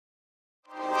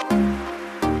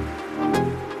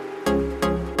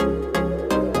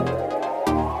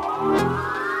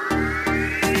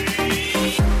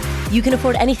You can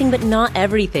afford anything, but not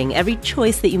everything. Every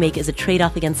choice that you make is a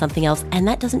trade-off against something else, and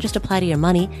that doesn't just apply to your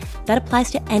money. That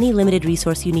applies to any limited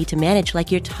resource you need to manage,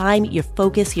 like your time, your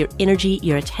focus, your energy,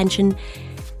 your attention.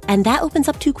 And that opens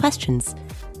up two questions.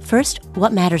 First,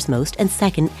 what matters most? And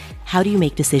second, how do you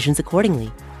make decisions accordingly?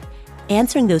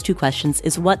 Answering those two questions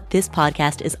is what this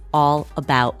podcast is all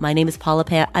about. My name is Paula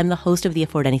Pea. I'm the host of the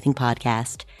Afford Anything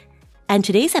podcast. And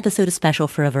today's episode is special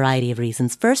for a variety of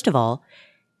reasons. First of all,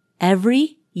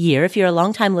 every year, if you're a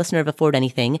longtime listener of Afford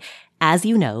Anything, as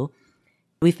you know,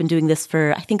 we've been doing this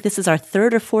for, I think this is our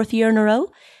third or fourth year in a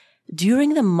row.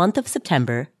 During the month of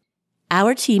September,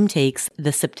 our team takes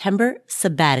the September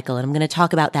sabbatical, and I'm going to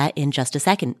talk about that in just a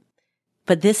second.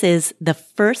 But this is the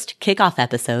first kickoff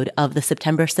episode of the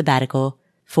September sabbatical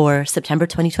for September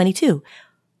 2022.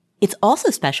 It's also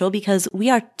special because we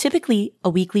are typically a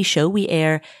weekly show. We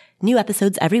air new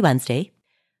episodes every Wednesday.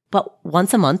 But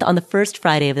once a month, on the first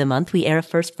Friday of the month, we air a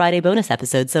First Friday bonus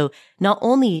episode. So not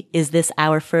only is this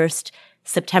our first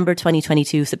September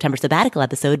 2022 September sabbatical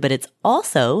episode, but it's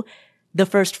also the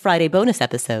first Friday bonus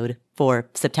episode for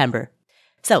September.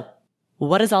 So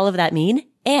what does all of that mean?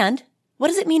 And what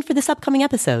does it mean for this upcoming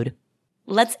episode?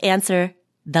 Let's answer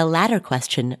the latter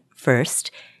question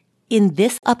first. In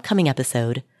this upcoming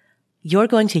episode, you're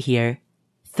going to hear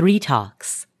 3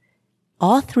 talks.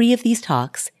 All 3 of these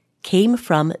talks came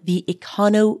from the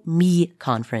EconoMe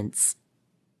Conference.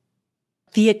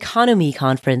 The EconoMe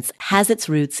Conference has its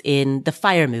roots in the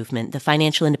FIRE movement, the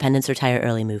Financial Independence Retire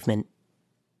Early movement.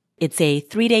 It's a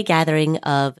 3-day gathering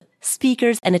of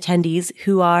speakers and attendees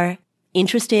who are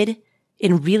interested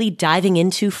in really diving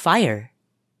into FIRE.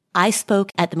 I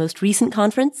spoke at the most recent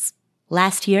conference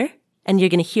last year, and you're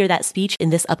going to hear that speech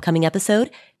in this upcoming episode.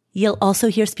 You'll also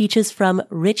hear speeches from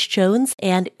Rich Jones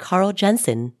and Carl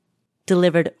Jensen,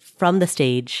 delivered from the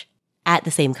stage at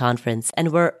the same conference.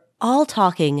 And we're all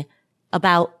talking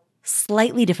about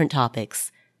slightly different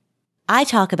topics. I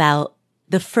talk about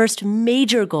the first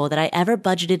major goal that I ever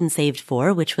budgeted and saved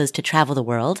for, which was to travel the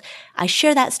world. I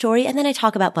share that story, and then I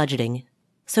talk about budgeting.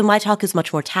 So my talk is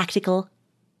much more tactical,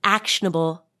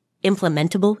 actionable,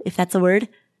 implementable, if that's a word.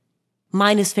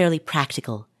 Mine is fairly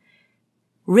practical.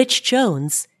 Rich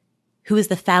Jones, who is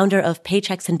the founder of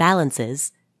Paychecks and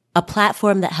Balances, a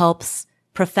platform that helps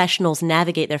professionals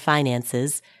navigate their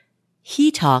finances, he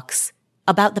talks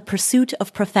about the pursuit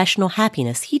of professional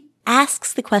happiness. He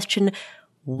asks the question,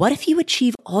 what if you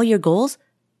achieve all your goals,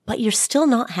 but you're still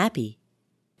not happy?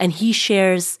 And he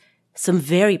shares some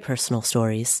very personal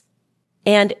stories.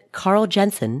 And Carl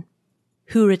Jensen,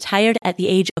 who retired at the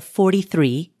age of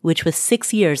 43, which was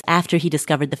 6 years after he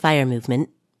discovered the FIRE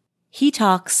movement, he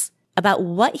talks about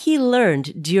what he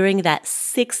learned during that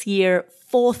 6-year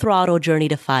full throttle journey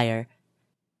to FIRE.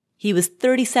 He was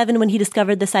 37 when he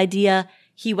discovered this idea.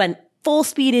 He went full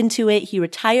speed into it. He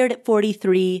retired at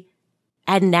 43.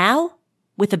 And now,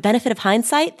 with the benefit of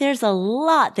hindsight, there's a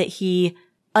lot that he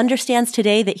understands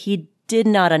today that he did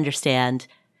not understand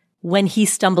when he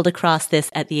stumbled across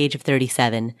this at the age of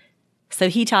 37. So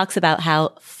he talks about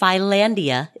how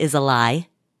Philandia is a lie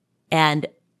and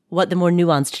what the more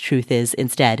nuanced truth is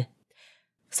instead.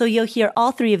 So you'll hear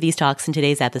all 3 of these talks in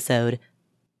today's episode.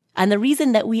 And the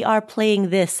reason that we are playing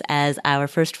this as our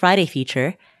First Friday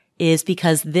feature is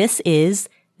because this is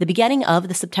the beginning of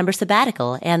the September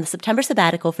sabbatical. And the September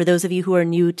sabbatical, for those of you who are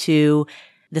new to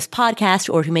this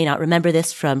podcast or who may not remember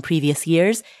this from previous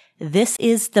years, this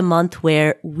is the month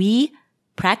where we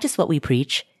practice what we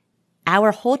preach.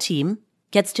 Our whole team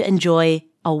gets to enjoy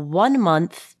a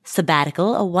 1-month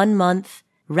sabbatical, a 1-month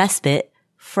respite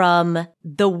from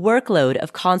the workload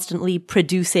of constantly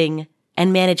producing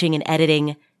and managing and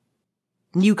editing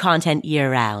new content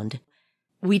year-round.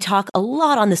 We talk a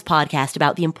lot on this podcast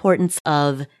about the importance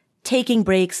of taking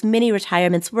breaks, mini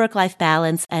retirements, work-life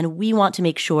balance, and we want to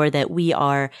make sure that we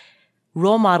are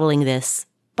role modeling this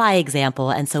by example.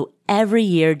 And so every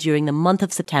year during the month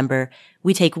of September,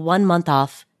 we take 1 month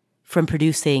off from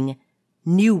producing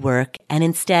new work, and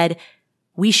instead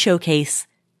we showcase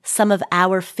some of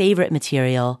our favorite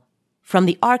material from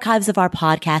the archives of our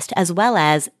podcast, as well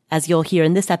as you'll hear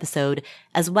in this episode,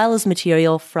 as well as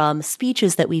material from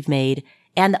speeches that we've made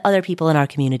and that other people in our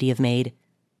community have made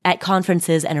at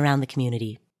conferences and around the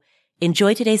community.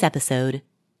 Enjoy today's episode.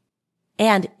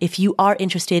 And if you are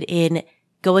interested in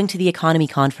going to the EconoMe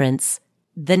Conference,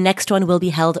 the next one will be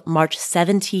held March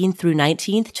 17th through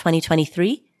 19th,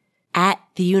 2023 at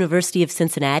the University of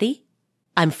Cincinnati.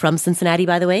 I'm from Cincinnati,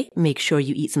 by the way. Make sure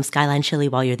you eat some Skyline chili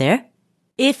while you're there.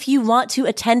 If you want to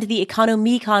attend the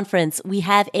EconoMe Conference, we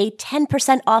have a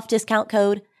 10% off discount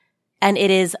code, and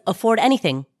it is Afford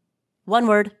Anything. One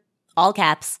word, all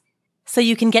caps. So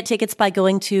you can get tickets by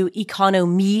going to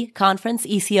Econome Conference,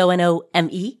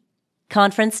 ECONOME,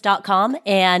 conference.com,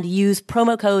 and use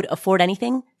promo code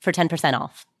AffordAnything for 10%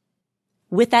 off.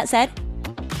 With that said,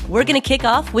 we're going to kick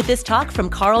off with this talk from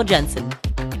Carl Jensen.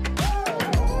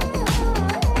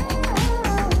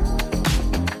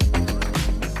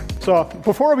 So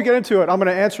before we get into it, I'm going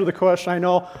to answer the question I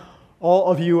know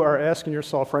all of you are asking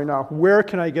yourself right now. Where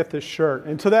can I get this shirt?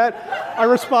 And to that, I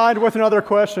respond with another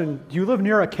question. Do you live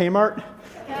near a Kmart?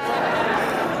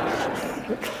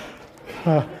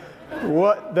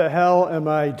 What the hell am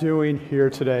I doing here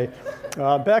today?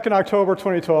 Back in October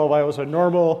 2012, I was a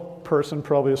normal person,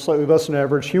 probably a slightly less than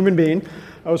average human being.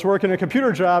 I was working a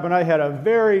computer job, and I had a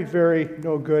very, very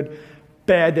no good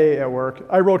bad day at work.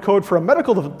 I wrote code for a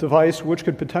medical device which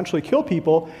could potentially kill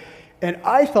people, and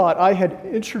I thought I had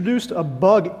introduced a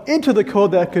bug into the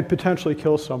code that could potentially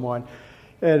kill someone.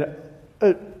 And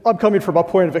I'm coming from a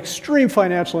point of extreme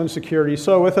financial insecurity,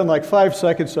 so within like 5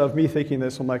 seconds of me thinking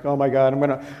this, I'm like, oh my God, I'm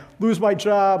going to lose my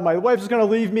job, my wife is going to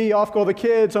leave me, off go the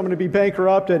kids, I'm going to be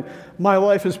bankrupt, and my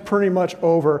life is pretty much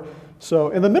over. So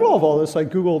in the middle of all this, I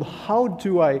Googled, how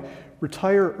do I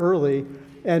retire early?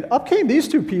 And up came these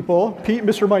two people, Pete,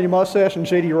 Mr. Mighty Mustache, and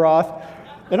JD Roth.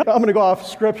 And I'm going to go off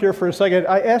script here for a second.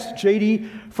 I asked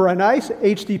JD for a nice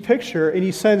HD picture, and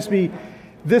he sends me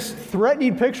this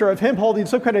threatening picture of him holding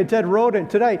some kind of dead rodent.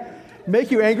 Did I make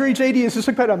you angry, JD? Is this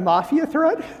some kind of mafia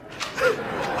threat?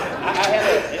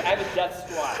 I have a death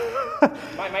squad.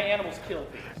 My animals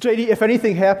killed me. JD, if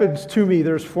anything happens to me,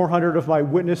 there's 400 of my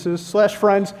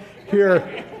witnesses/friends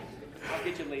here. I'll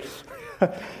get you later.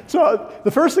 So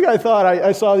the first thing I thought,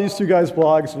 I saw these two guys'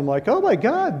 blogs, and I'm like, oh my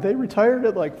God, they retired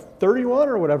at like 31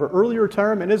 or whatever. Early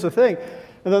retirement is a thing.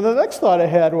 And then the next thought I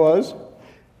had was,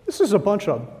 this is a bunch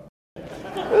of...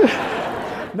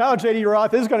 Now JD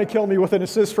Roth is going to kill me with an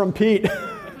assist from Pete.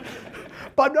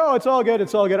 But no, it's all good,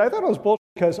 it's all good. I thought it was bullshit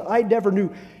because I never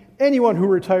knew anyone who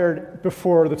retired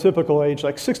before the typical age,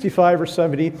 like 65 or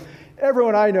 70.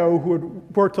 Everyone I know who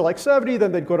would work till like 70,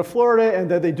 then they'd go to Florida, and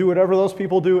then they'd do whatever those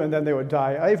people do, and then they would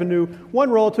die. I even knew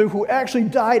one relative who actually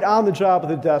died on the job at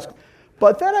the desk.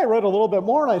 But then I read a little bit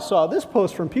more, and I saw this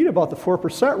post from Pete about the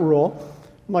 4% rule.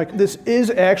 I'm like, this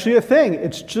is actually a thing.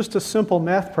 It's just a simple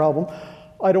math problem.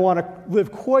 I don't want to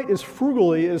live quite as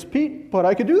frugally as Pete, but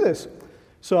I could do this.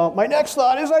 So my next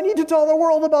thought is I need to tell the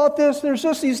world about this. There's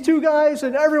just these two guys,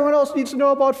 and everyone else needs to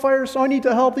know about fire, so I need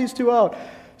to help these two out.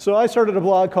 So I started a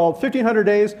blog called 1500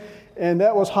 Days, and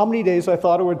that was how many days I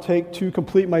thought it would take to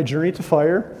complete my journey to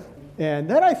fire. And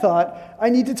then I thought, I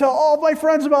need to tell all of my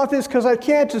friends about this because I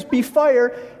can't just be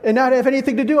fire and not have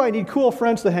anything to do. I need cool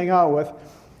friends to hang out with.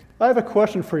 I have a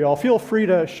question for y'all. Feel free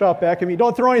to shout back at me.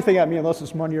 Don't throw anything at me unless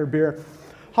it's money or beer.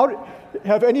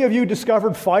 Have any of you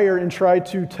discovered fire and tried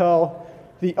to tell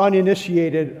the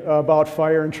uninitiated about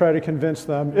fire and try to convince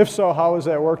them? If so, how has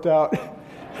that worked out?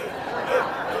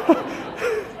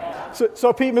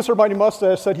 So Pete, Mr. Mighty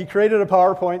Mustache, said he created a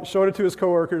PowerPoint, showed it to his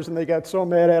coworkers, and they got so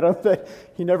mad at him that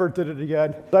he never did it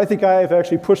again. I think I have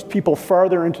actually pushed people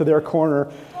farther into their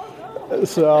corner.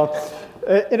 So,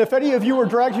 and if any of you were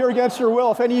dragged here against your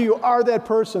will, if any of you are that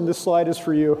person, this slide is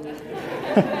for you.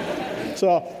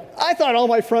 So I thought all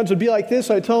my friends would be like this.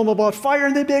 I'd tell them about fire,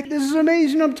 and they'd be like, this is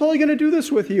amazing, I'm totally going to do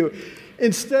this with you.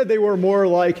 Instead, they were more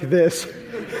like this.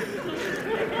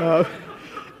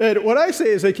 And what I say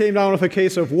is they came down with a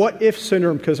case of what-if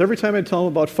syndrome, because every time I tell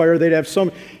them about fire, they'd have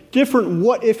some different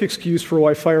what-if excuse for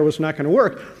why fire was not going to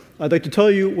work. I'd like to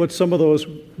tell you what some of those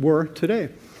were today.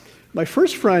 My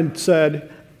first friend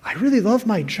said, I really love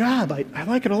my job. I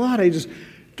like it a lot. I just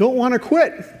don't want to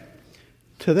quit.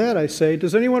 To that I say,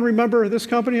 does anyone remember this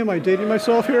company? Am I dating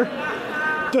myself here?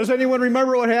 Does anyone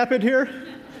remember what happened here?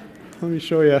 Let me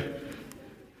show you.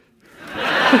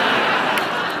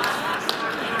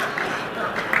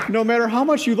 No matter how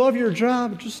much you love your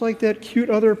job, just like that cute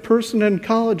other person in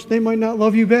college, they might not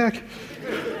love you back.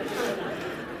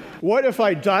 What if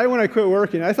I die when I quit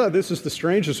working? I thought this is the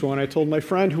strangest one. I told my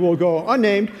friend, who will go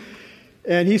unnamed,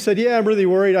 and he said, yeah, I'm really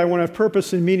worried. I want to have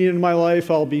purpose and meaning in my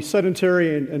life. I'll be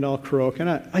sedentary and I'll croak. And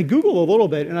I Googled a little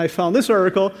bit, and I found this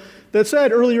article that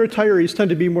said early retirees tend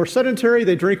to be more sedentary,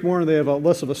 they drink more, and they have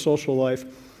less of a social life.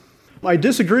 I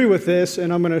disagree with this,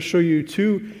 and I'm going to show you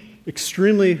two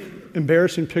extremely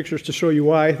embarrassing pictures to show you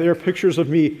why. They are pictures of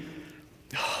me,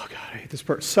 oh God, I hate this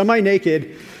part,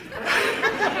 semi-naked,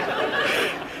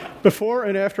 before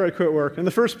and after I quit work. In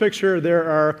the first picture, there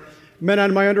are men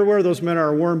on my underwear. Those men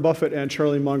are Warren Buffett and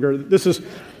Charlie Munger. This is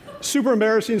super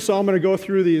embarrassing, so I'm going to go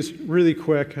through these really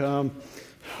quick. There's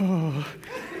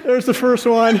the first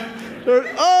one.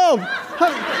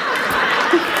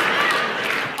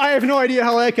 I have no idea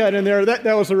how that got in there. That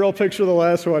was the real picture of the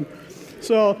last one.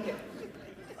 So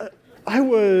I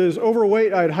was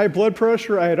overweight, I had high blood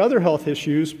pressure, I had other health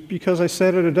issues because I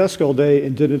sat at a desk all day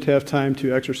and didn't have time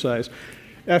to exercise.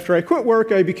 After I quit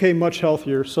work, I became much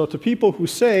healthier. So to people who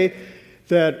say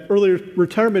that early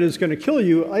retirement is going to kill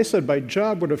you, I said my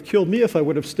job would have killed me if I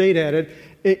would have stayed at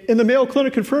it. And the Mayo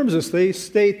Clinic confirms this. They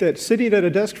state that sitting at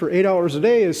a desk for 8 hours a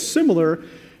day is similar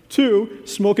to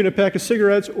smoking a pack of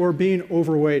cigarettes or being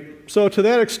overweight. So to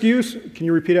that excuse, can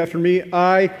you repeat after me?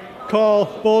 I call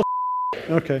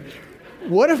bullshit. Okay.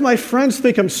 What if my friends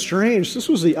think I'm strange? This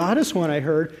was the oddest one I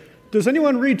heard. Does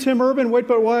anyone read Tim Urban, Wait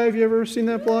But Why? Have you ever seen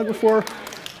that blog before?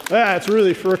 It's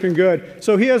really frickin' good.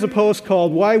 So he has a post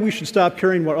called Why We Should Stop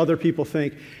Caring What Other People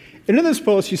Think. And in this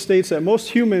post, he states that most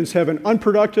humans have an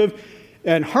unproductive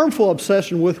and harmful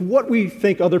obsession with what we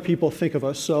think other people think of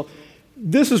us. So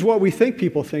this is what we think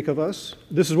people think of us.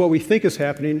 This is what we think is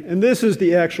happening. And this is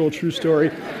the actual true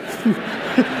story.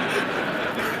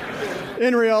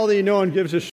 In reality, no one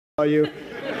gives a shit about you.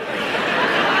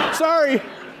 Sorry,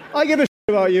 I give a shit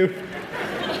about you.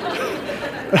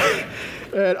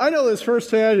 And I know this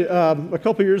firsthand. A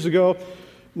couple years ago,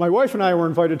 my wife and I were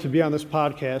invited to be on this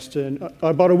podcast, and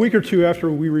about a week or two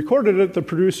after we recorded it, the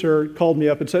producer called me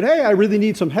up and said, hey, I really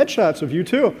need some headshots of you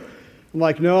too. I'm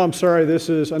like, no, I'm sorry, this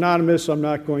is anonymous, I'm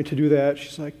not going to do that.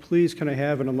 She's like, please, can I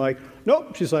have it? I'm like,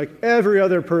 nope. She's like, every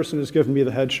other person has given me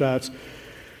the headshots.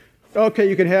 Okay,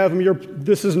 you can have them.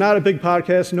 This is not a big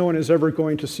podcast. No one is ever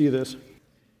going to see this.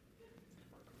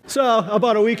 So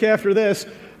about a week after this,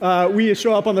 we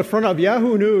show up on the front of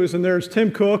Yahoo News, and there's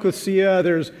Tim Cook with Sia,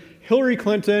 there's Hillary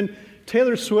Clinton,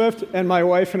 Taylor Swift, and my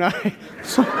wife and I.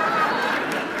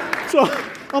 So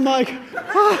I'm like,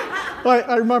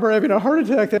 I remember having a heart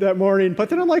attack that morning, but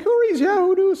then I'm like, who reads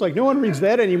Yahoo News? Like, no one reads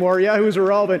that anymore. Yahoo's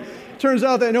irrelevant. Turns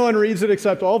out that no one reads it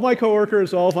except all of my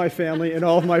coworkers, all of my family, and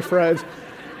all of my friends.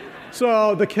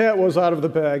 So the cat was out of the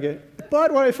bag.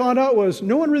 But what I found out was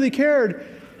no one really cared,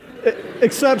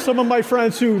 except some of my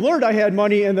friends who learned I had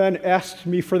money and then asked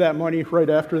me for that money right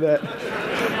after that.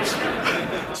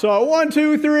 So 1,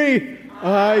 2, 3,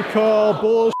 I call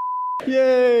bullshit.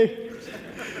 Yay.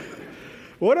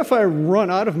 What if I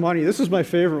run out of money? This is my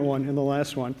favorite one and the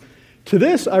last one. To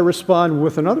this, I respond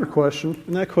with another question,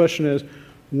 and that question is,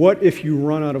 what if you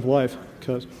run out of life?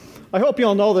 Because I hope you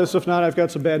all know this. If not, I've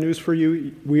got some bad news for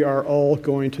you. We are all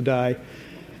going to die.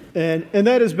 And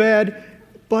that is bad,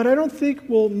 but I don't think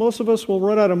most of us will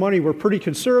run out of money. We're pretty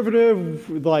conservative.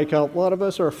 Like a lot of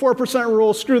us are a 4%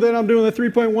 rule. Screw that, I'm doing the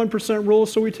 3.1% rule.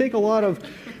 So we take a lot of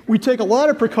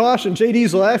precaution.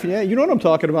 JD's laughing. Yeah, you know what I'm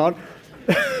talking about.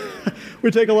 We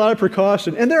take a lot of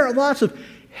precaution. And there are lots of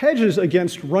hedges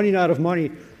against running out of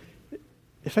money.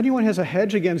 If anyone has a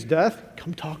hedge against death,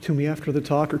 come talk to me after the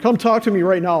talk, or come talk to me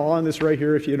right now on this right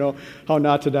here if you know how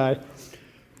not to die.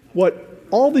 What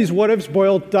all these what-ifs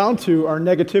boil down to are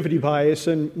negativity bias,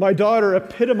 and my daughter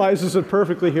epitomizes it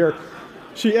perfectly here.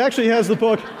 She actually has the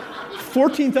book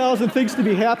 14,000 Things to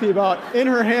Be Happy About in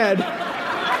her hand.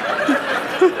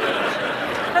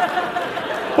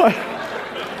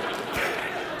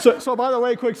 So by the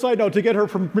way, quick side note, to get her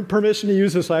permission to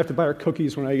use this, I have to buy her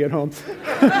cookies when I get home.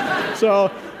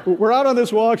 So we're out on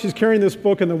this walk. She's carrying this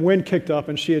book, and the wind kicked up,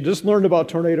 and she had just learned about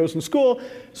tornadoes in school,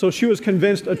 so she was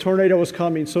convinced a tornado was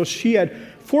coming. So she had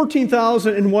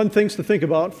 14,001 things to think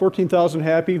about, 14,000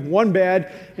 happy, 1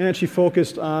 bad, and she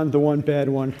focused on the 1 bad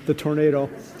one, the tornado.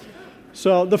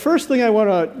 So the first thing I want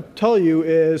to tell you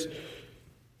is,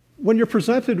 when you're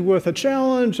presented with a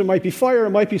challenge, it might be fire, it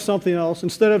might be something else,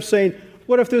 instead of saying,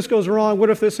 what if this goes wrong? What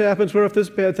if this happens? What if this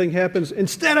bad thing happens?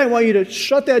 Instead, I want you to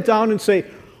shut that down and say,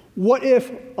 what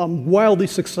if I'm wildly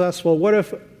successful? What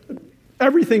if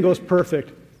everything goes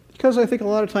perfect? Because I think a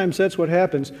lot of times that's what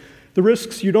happens. The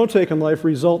risks you don't take in life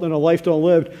result in a life don't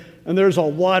live, and there's a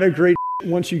lot of great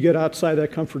once you get outside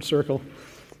that comfort circle.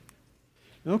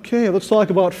 Okay, let's talk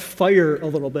about fire a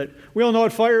little bit. We all know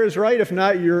what fire is, right? If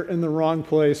not, you're in the wrong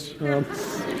place.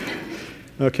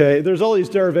 Okay, there's all these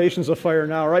derivations of fire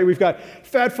now, right? We've got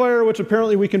fat fire, which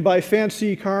apparently we can buy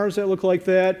fancy cars that look like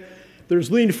that. There's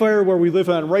lean fire, where we live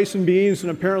on rice and beans and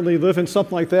apparently live in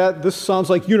something like that. This sounds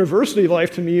like university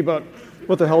life to me, but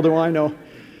what the hell do I know?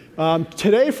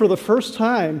 Today, for the first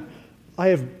time, I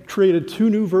have created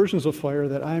 2 new versions of fire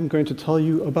that I'm going to tell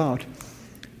you about.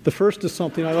 The first is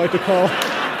something I like to call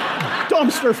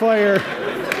dumpster fire.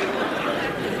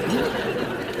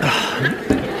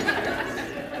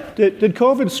 Did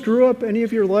COVID screw up any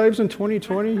of your lives in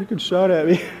 2020? You can shout at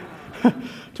me.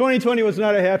 2020 was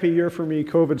not a happy year for me.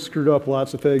 COVID screwed up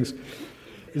lots of things.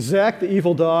 Zach, the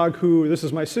evil dog, this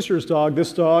is my sister's dog,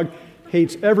 this dog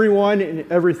hates everyone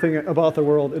and everything about the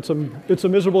world. It's a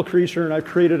miserable creature, and I've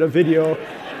created a video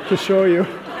to show you.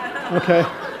 Okay.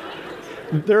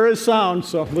 There is sound,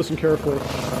 so listen carefully.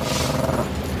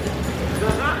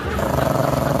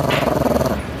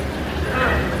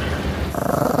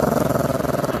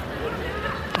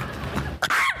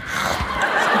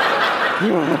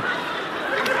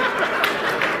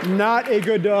 Not a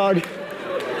good dog.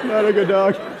 Not a good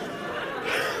dog.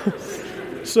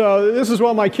 So this is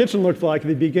what my kitchen looked like at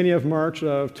the beginning of March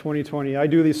of 2020. I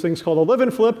do these things called a live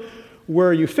and flip,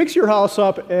 where you fix your house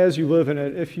up as you live in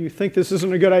it. If you think this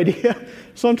isn't a good idea,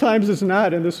 sometimes it's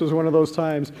not, and this was one of those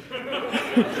times.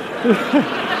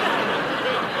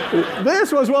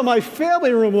 This was what my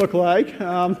family room looked like.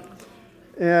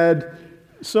 And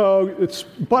so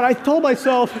but I told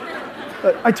myself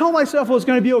it was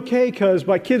going to be okay because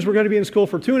my kids were going to be in school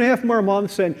for 2.5 more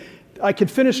months, and I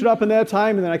could finish it up in that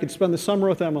time, and then I could spend the summer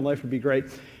with them, and life would be great.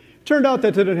 Turned out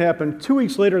that didn't happen. 2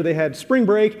 weeks later, they had spring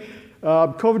break.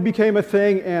 COVID became a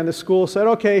thing, and the school said,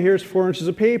 okay, here's 4 inches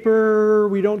of paper.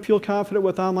 We don't feel confident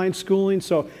with online schooling,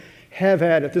 so have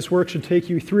at it. This work should take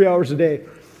you 3 hours a day.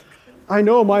 I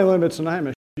know my limits, and I'm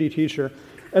a shitty teacher.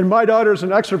 And my daughter's an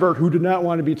extrovert who did not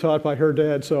want to be taught by her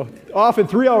dad, so often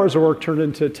 3 hours of work turned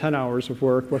into 10 hours of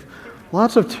work with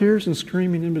lots of tears and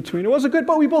screaming in between. It wasn't good,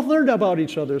 but we both learned about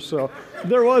each other, so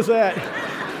there was that.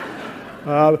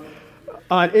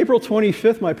 On April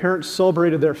 25th, my parents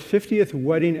celebrated their 50th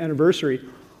wedding anniversary.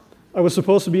 I was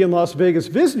supposed to be in Las Vegas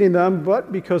visiting them,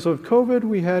 but because of COVID,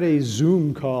 we had a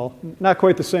Zoom call. Not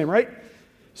quite the same, right?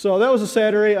 So that was a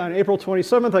Saturday. On April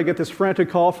 27th, I get this frantic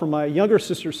call from my younger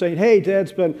sister saying, hey,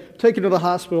 Dad's been taken to the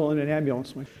hospital in an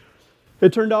ambulance.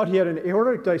 It turned out he had an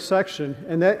aortic dissection,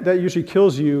 and that usually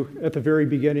kills you at the very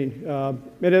beginning.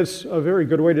 It is a very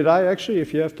good way to die, actually.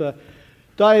 If you have to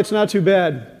die, it's not too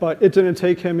bad, but it didn't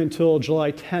take him until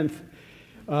July 10th.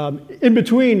 In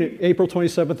between April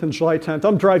 27th and July 10th,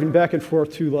 I'm driving back and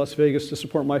forth to Las Vegas to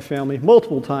support my family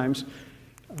multiple times.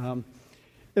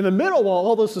 In the middle, while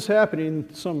all this is happening,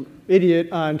 some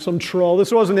idiot on some troll,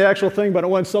 this wasn't the actual thing, but it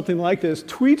went something like this,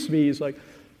 tweets me. He's like,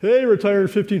 hey, retired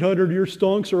 1,500, your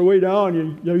stonks are way down.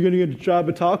 You're going to get a job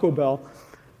at Taco Bell.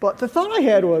 But the thought I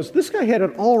had was, this guy had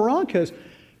it all wrong because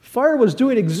fire was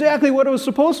doing exactly what it was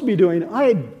supposed to be doing. I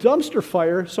had dumpster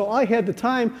fire, so I had the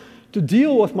time to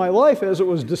deal with my life as it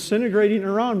was disintegrating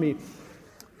around me.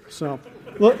 So,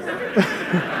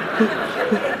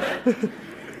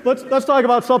 let's talk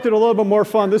about something a little bit more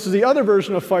fun. This is the other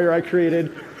version of fire I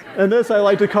created, and this I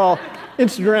like to call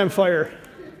Instagram fire.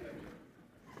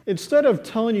 Instead of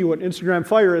telling you what Instagram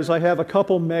fire is, I have a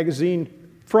couple magazine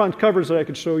front covers that I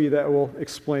could show you that will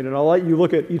explain it. I'll let you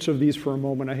look at each of these for a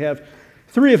moment. I have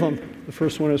 3 of them. The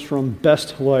first one is from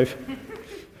Best Life.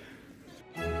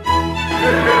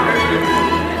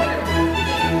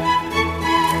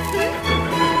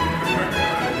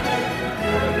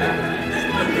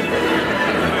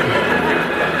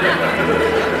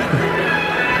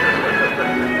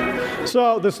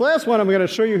 So this last one I'm going to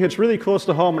show you hits really close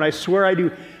to home, and I swear I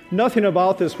knew nothing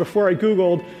about this before I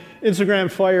Googled Instagram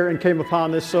fire and came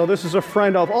upon this. So this is a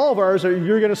friend of all of ours that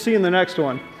you're going to see in the next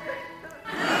one.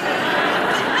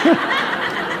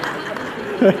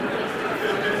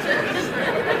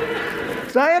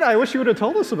 Diana, I wish you would have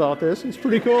told us about this. It's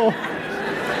pretty cool.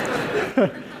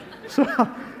 So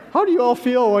how do you all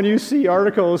feel when you see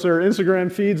articles or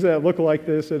Instagram feeds that look like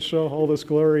this, that show all this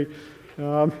glory?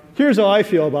 Here's how I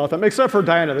feel about them, except for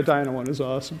Diana. The Diana one is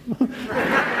awesome.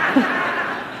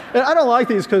 And I don't like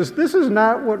these because this is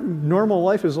not what normal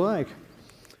life is like.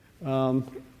 And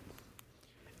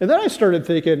then I started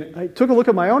thinking, I took a look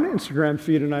at my own Instagram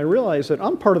feed and I realized that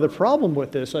I'm part of the problem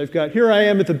with this. I've got, here I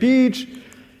am at the beach.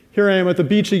 Here I am at the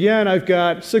beach again. I've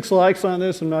got 6 likes on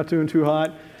this. I'm not doing too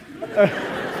hot.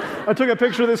 I took a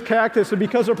picture of this cactus, and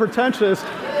because of pretentious,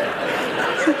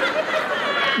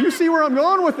 you see where I'm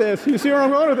going with this. You see where I'm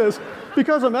going with this.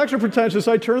 Because I'm extra pretentious,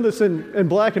 I turned this in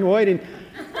black and white. And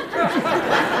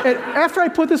after I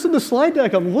put this in the slide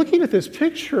deck, I'm looking at this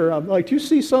picture. I'm like, do you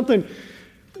see something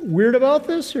weird about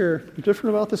this or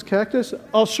different about this cactus?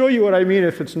 I'll show you what I mean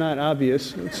if it's not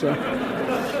obvious. It's,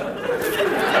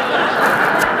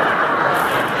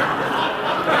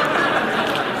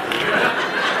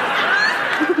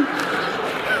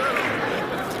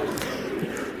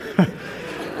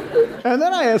 And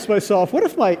then I asked myself, what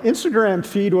if my Instagram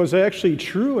feed was actually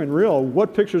true and real?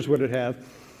 What pictures would it have?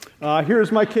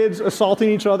 Here's my kids assaulting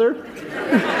each other.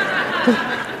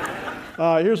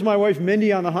 Here's my wife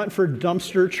Mindy on the hunt for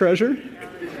dumpster treasure.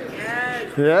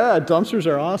 Yes. Yeah, dumpsters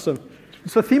are awesome.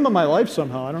 It's the theme of my life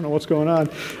somehow. I don't know what's going on.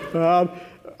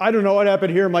 I don't know what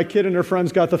happened here. My kid and her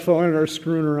friends got the phone and are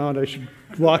screwing around. I should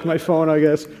lock my phone, I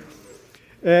guess.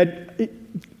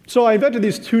 So I invented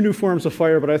these two new forms of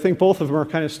fire, but I think both of them are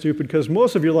kind of stupid because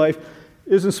most of your life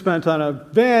isn't spent on a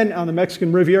van on the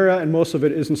Mexican Riviera, and most of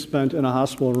it isn't spent in a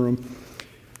hospital room.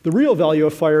 The real value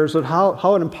of fire is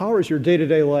how it empowers your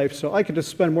day-to-day life. So I get to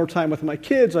spend more time with my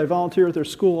kids. I volunteer at their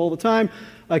school all the time.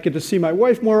 I get to see my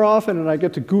wife more often, and I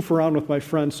get to goof around with my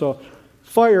friends. So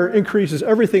fire increases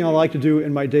everything I like to do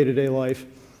in my day-to-day life.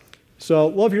 So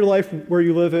love your life where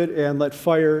you live it, and let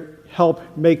fire help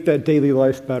make that daily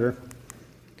life better.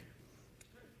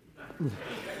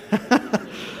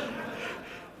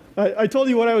 I told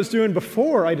you what I was doing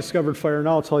before I discovered fire.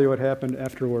 Now I'll tell you what happened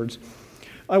afterwards.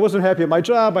 I wasn't happy at my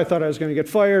job. I thought I was going to get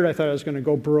fired. I thought I was going to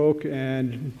go broke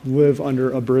and live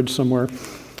under a bridge somewhere.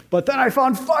 But then I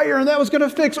found fire, and that was going to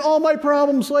fix all my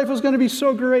problems. Life was going to be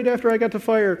so great after I got to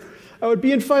fire. I would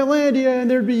be in Finlandia,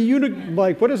 and there'd be,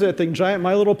 what is that thing, giant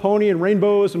My Little Pony and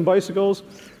rainbows and bicycles.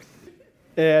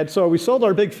 And so we sold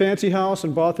our big fancy house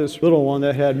and bought this little one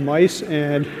that had mice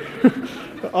and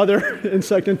other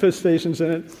insect infestations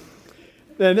in it.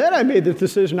 And then I made the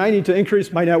decision, I need to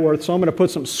increase my net worth, so I'm going to put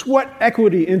some sweat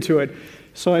equity into it.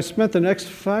 So I spent the next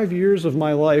 5 years of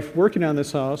my life working on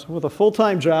this house with a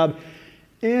full-time job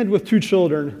and with 2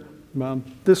 children.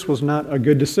 This was not a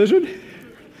good decision.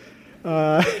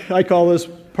 I call this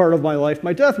part of my life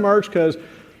my death march because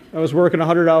I was working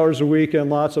 100 hours a week and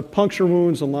lots of puncture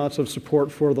wounds and lots of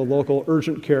support for the local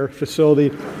urgent care facility.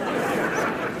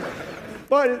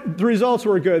 But the results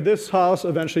were good. This house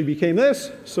eventually became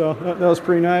this, so that was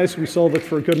pretty nice. We sold it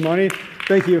for good money.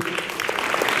 Thank you.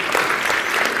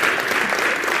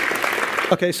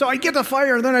 Okay, so I'd get the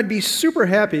fire, and then I'd be super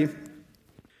happy.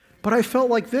 But I felt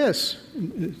like this.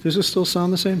 Does this still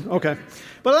sound the same? Okay.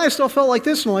 But I still felt like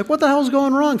this, and I'm like, what the hell's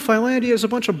going wrong? Finlandia is a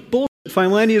bunch of bullshit.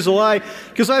 Finlandia is a lie,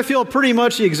 because I feel pretty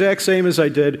much the exact same as I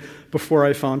did before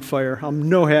I found fire. I'm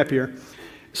no happier.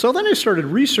 So then I started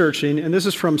researching, and this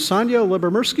is from Sonja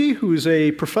Lyubomirsky, who is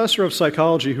a professor of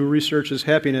psychology who researches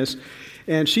happiness.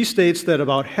 And she states that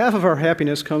about half of our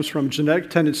happiness comes from genetic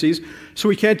tendencies, so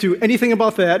we can't do anything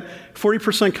about that.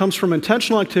 40% comes from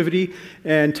intentional activity,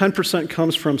 and 10%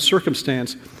 comes from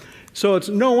circumstance. So it's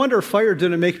no wonder fire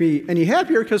didn't make me any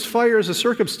happier, because fire is a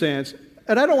circumstance.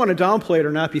 And I don't want to downplay it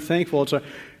or not be thankful. It's a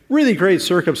really great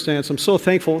circumstance. I'm so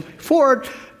thankful for it,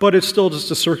 but it's still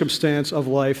just a circumstance of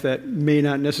life that may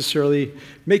not necessarily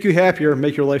make you happier,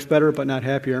 make your life better, but not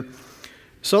happier.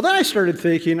 So then I started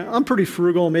thinking, I'm pretty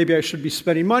frugal. Maybe I should be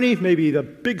spending money. Maybe the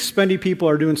big spendy people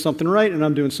are doing something right, and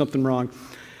I'm doing something wrong.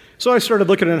 So I started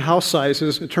looking at house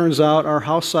sizes. It turns out our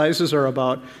house sizes are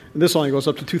about, and this only goes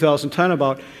up to 2010,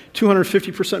 about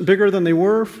 250% bigger than they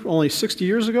were only 60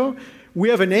 years ago. We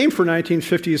have a name for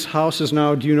 1950s houses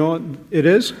now. Do you know what it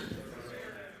is?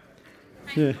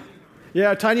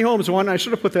 Yeah, tiny homes one. I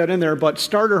should have put that in there, but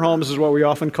starter homes is what we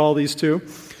often call these two.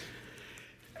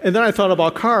 And then I thought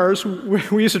about cars.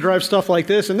 We used to drive stuff like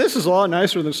this, and this is a lot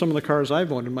nicer than some of the cars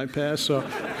I've owned in my past.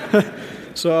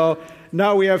 So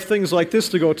now we have things like this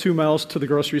to go 2 miles to the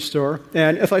grocery store.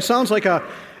 And if I sound like a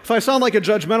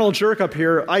judgmental jerk up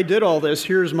here, I did all this.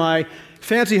 Here's my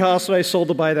fancy house that I sold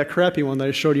to buy that crappy one that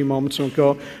I showed you moments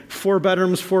ago. 4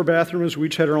 bedrooms, 4 bathrooms. We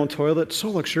each had our own toilet. So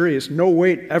luxurious. No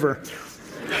wait ever.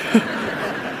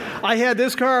 I had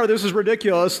this car, this is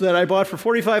ridiculous, that I bought for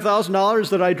 $45,000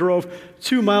 that I drove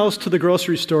 2 miles to the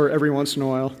grocery store every once in a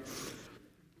while.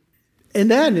 And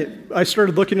then I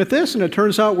started looking at this, and it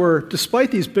turns out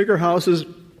despite these bigger houses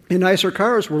and nicer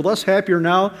cars, we're less happier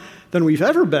now than we've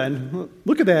ever been.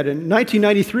 Look at that. In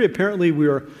 1993, apparently we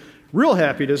were real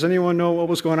happy. Does anyone know what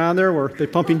was going on there? Were they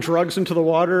pumping drugs into the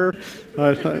water?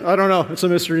 I don't know. It's a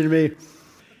mystery to me.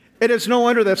 And it's no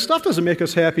wonder that stuff doesn't make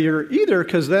us happier either,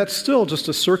 because that's still just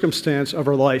a circumstance of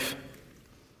our life.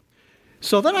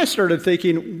 So then I started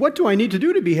thinking, what do I need to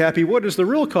do to be happy? What is the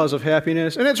real cause of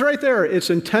happiness? And it's right there.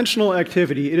 It's intentional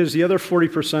activity. It is the other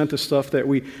 40% of stuff that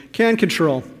we can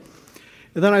control.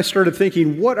 And then I started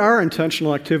thinking, what are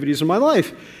intentional activities in my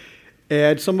life?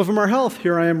 And some of them are health.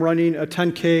 Here I am running a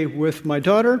 10K with my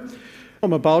daughter.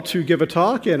 I'm about to give a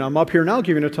talk, and I'm up here now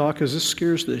giving a talk because this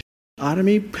scares the out of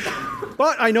me.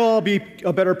 But I know I'll be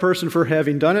a better person for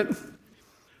having done it.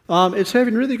 It's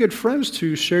having really good friends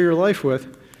to share your life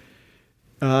with.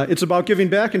 It's about giving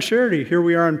back and charity. Here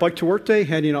we are on Bike to Work Day,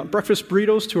 handing out breakfast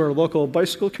burritos to our local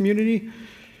bicycle community.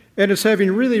 And it's having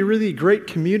really, really great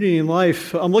community in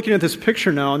life. I'm looking at this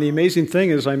picture now, and the amazing thing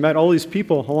is I met all these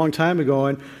people a long time ago,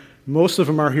 and most of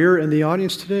them are here in the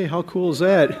audience today. How cool is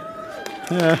that?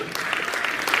 Yeah.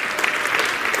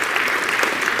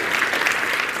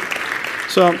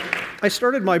 So I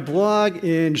started my blog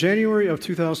in January of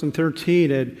 2013,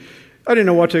 and I didn't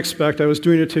know what to expect. I was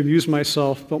doing it to amuse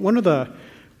myself, but one of the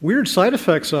weird side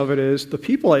effects of it is the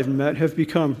people I've met have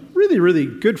become really, really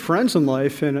good friends in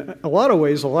life. In a lot of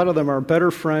ways, a lot of them are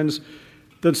better friends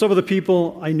than some of the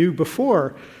people I knew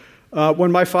before.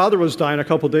 When my father was dying a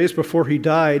couple days before he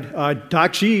died,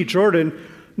 Doc G, Jordan,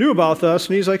 knew about us,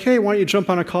 and he's like, hey, why don't you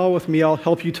jump on a call with me? I'll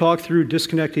help you talk through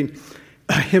disconnecting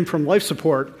him from life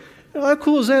support. How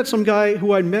cool is that? Some guy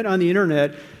who I met on the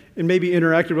internet and maybe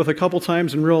interacted with a couple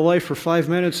times in real life for 5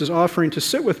 minutes is offering to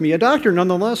sit with me. A doctor,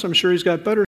 nonetheless, I'm sure he's got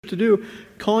better to do,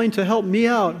 calling to help me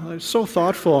out. It's so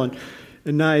thoughtful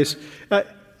and nice.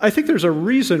 I think there's a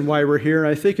reason why we're here, and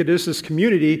I think it is this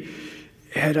community,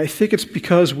 and I think it's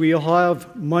because we all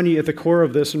have money at the core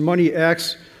of this, and money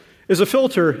acts as a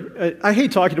filter. I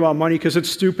hate talking about money because it's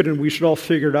stupid and we should all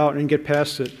figure it out and get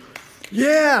past it.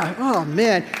 Yeah, oh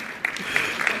man.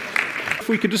 If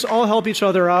we could just all help each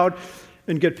other out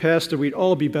and get past it, we'd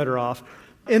all be better off.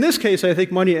 In this case, I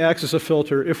think money acts as a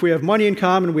filter. If we have money in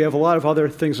common, we have a lot of other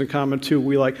things in common too.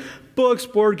 We like books,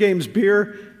 board games,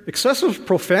 beer, excessive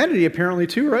profanity apparently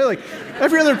too, right? Like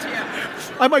every other,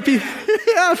 I might be,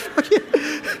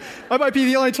 I might be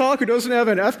the only talk who doesn't have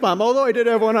an F-bomb, although I did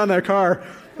have one on that car.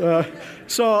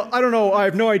 So I don't know, I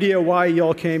have no idea why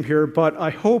y'all came here, but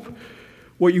I hope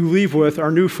what you leave with are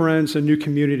new friends and new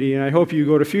community, and I hope you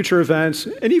go to future events,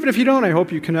 and even if you don't, I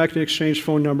hope you connect and exchange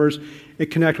phone numbers and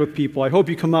connect with people. I hope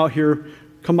you come out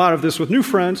of this with new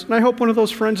friends, and I hope one of those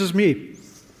friends is me.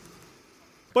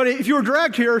 But if you were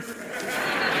dragged here,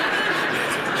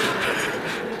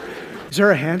 is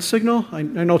there a hand signal? I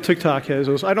know TikTok has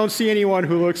those. I don't see anyone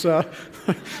who looks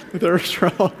they're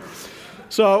strong.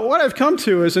 So what I've come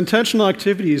to is intentional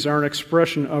activities are an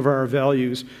expression of our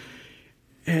values.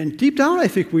 And deep down, I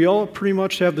think we all pretty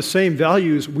much have the same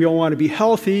values. We all want to be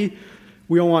healthy.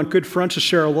 We all want good friends to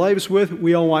share our lives with.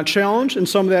 We all want challenge, and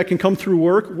some of that can come through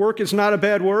work. Work is not a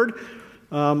bad word.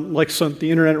 Like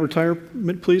the Internet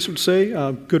Retirement Police would say,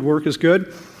 good work is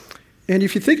good. And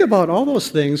if you think about all those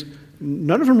things,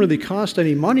 none of them really cost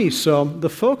any money. So the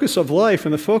focus of life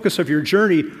and the focus of your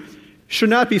journey should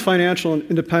not be financial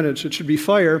independence. It should be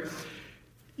FIRE.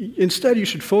 Instead, you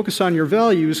should focus on your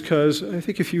values, because I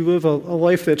think if you live a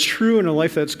life that's true and a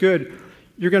life that's good,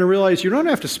 you're going to realize you don't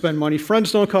have to spend money.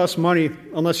 Friends don't cost money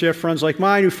unless you have friends like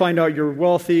mine who find out you're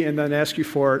wealthy and then ask you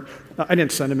for it. I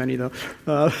didn't send them any, though.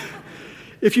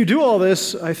 If you do all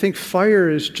this, I think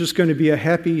FIRE is just going to be a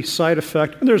happy side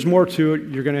effect. And there's more to it.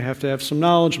 You're going to have some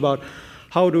knowledge about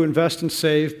how to invest and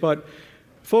save, but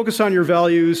focus on your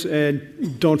values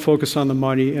and don't focus on the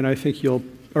money, and I think you'll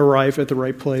arrive at the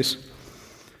right place.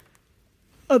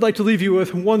 I'd like to leave you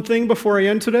with one thing before I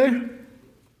end today.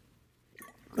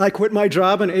 I quit my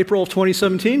job in April of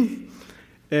 2017,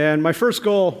 and my first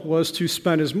goal was to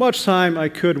spend as much time I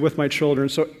could with my children.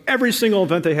 So every single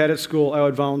event they had at school, I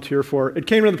would volunteer for. It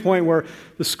came to the point where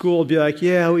the school would be like,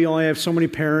 yeah, we only have so many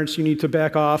parents, you need to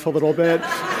back off a little bit.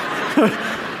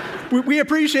 We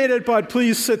appreciate it, but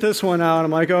please sit this one out.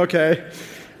 I'm like, okay.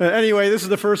 Anyway, this is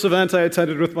the first event I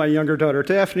attended with my younger daughter,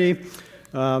 Daphne.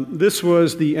 This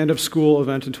was the end of school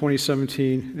event in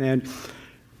 2017, and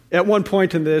at one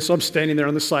point in this, I'm standing there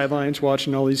on the sidelines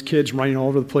watching all these kids running all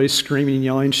over the place, screaming and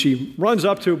yelling. She runs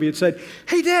up to me and said,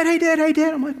 hey, Dad, hey, Dad, hey,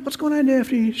 Dad. I'm like, what's going on,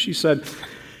 Daphne? She said,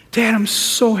 Dad, I'm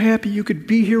so happy you could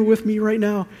be here with me right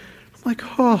now. I'm like,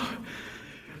 oh.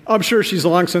 I'm sure she's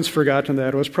long since forgotten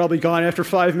that. It was probably gone after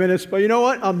 5 minutes, but you know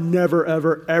what? I'm never,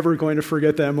 ever, ever going to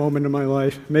forget that moment in my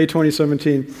life, May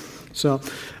 2017. So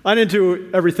I didn't do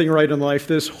everything right in life.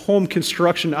 This home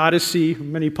construction odyssey,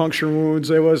 many puncture wounds,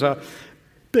 it was a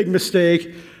big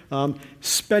mistake.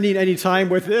 Spending any time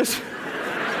with this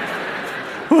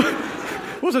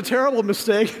was a terrible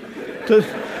mistake.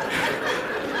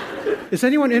 Is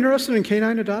anyone interested in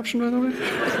canine adoption, by the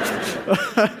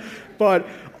way? But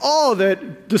all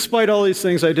that, despite all these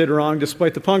things I did wrong,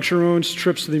 despite the puncture wounds,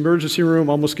 trips to the emergency room,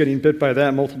 almost getting bit by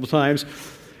that multiple times,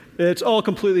 it's all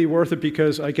completely worth it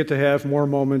because I get to have more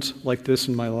moments like this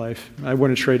in my life. I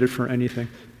wouldn't trade it for anything.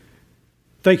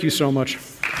 Thank you so much.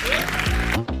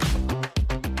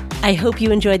 I hope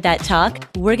you enjoyed that talk.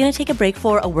 We're going to take a break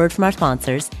for a word from our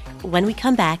sponsors. When we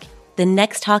come back, the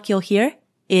next talk you'll hear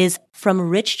is from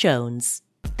Rich Jones,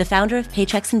 the founder of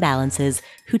Paychecks and Balances,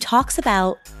 who talks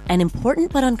about an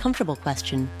important but uncomfortable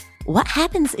question. What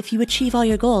happens if you achieve all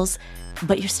your goals,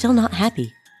 but you're still not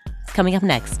happy? It's coming up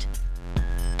next.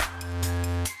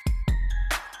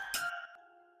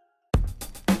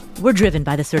 We're driven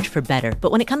by the search for better,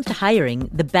 but when it comes to hiring,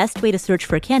 the best way to search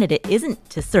for a candidate isn't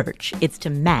to search, it's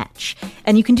to match.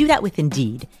 And you can do that with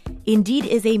Indeed. Indeed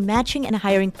is a matching and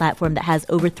hiring platform that has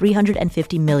over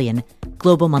 350 million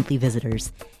global monthly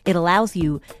visitors. It allows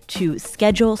you to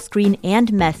schedule, screen,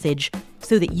 and message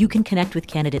so that you can connect with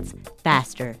candidates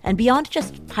faster. And beyond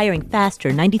just hiring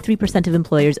faster, 93% of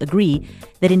employers agree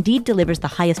that Indeed delivers the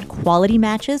highest quality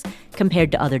matches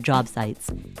compared to other job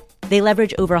sites. They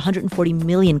leverage over 140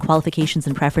 million qualifications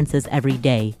and preferences every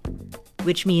day,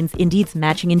 which means Indeed's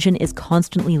matching engine is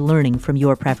constantly learning from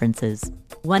your preferences.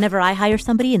 Whenever I hire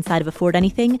somebody inside of Afford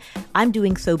Anything, I'm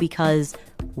doing so because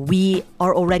we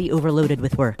are already overloaded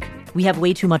with work. We have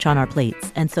way too much on our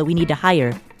plates, and so we need to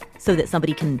hire so that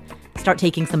somebody can start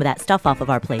taking some of that stuff off of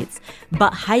our plates.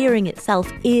 But hiring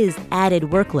itself is added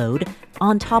workload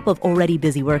on top of already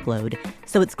busy workload.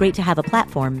 So it's great to have a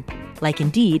platform like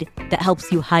Indeed that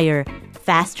helps you hire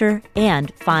faster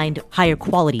and find higher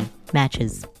quality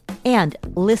matches. And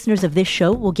listeners of this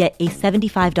show will get a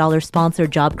 $75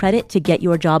 sponsored job credit to get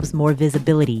your jobs more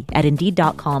visibility at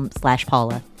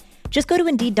Indeed.com/Paula. Just go to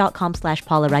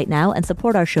Indeed.com/Paula right now and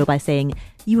support our show by saying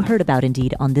you heard about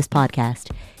Indeed on this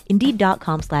podcast.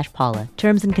 Indeed.com/Paula.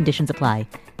 Terms and conditions apply.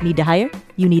 Need to hire?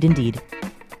 You need Indeed.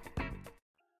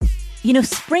 You know,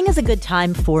 spring is a good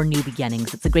time for new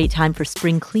beginnings. It's a great time for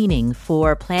spring cleaning,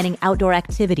 for planning outdoor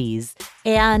activities,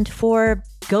 and for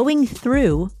going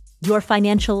through your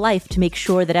financial life to make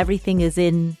sure that everything is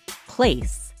in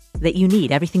place that you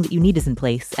need. Everything that you need is in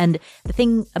place. And the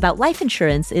thing about life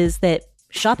insurance is that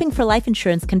shopping for life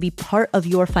insurance can be part of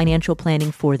your financial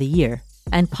planning for the year.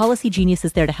 And Policy Genius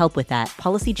is there to help with that.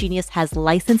 Policy Genius has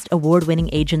licensed award-winning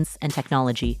agents and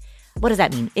technology. What does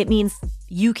that mean? It means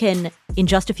you can, in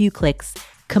just a few clicks,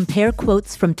 compare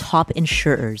quotes from top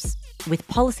insurers. With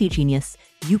Policy Genius,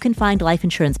 you can find life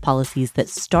insurance policies that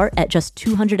start at just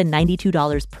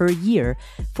 $292 per year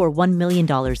for $1 million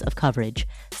of coverage.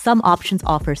 Some options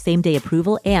offer same-day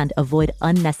approval and avoid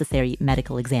unnecessary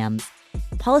medical exams.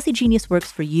 Policy Genius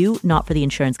works for you, not for the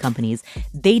insurance companies.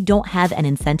 They don't have an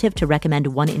incentive to recommend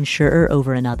one insurer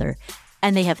over another.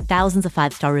 And they have thousands of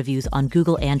 5-star reviews on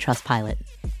Google and Trustpilot.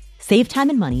 Save time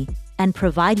and money and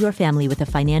provide your family with a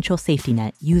financial safety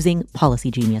net using Policy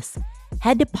Genius.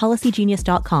 Head to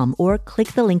policygenius.com or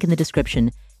click the link in the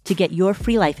description to get your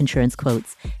free life insurance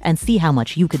quotes and see how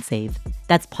much you could save.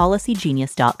 That's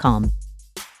policygenius.com.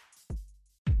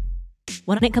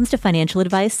 When it comes to financial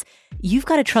advice, you've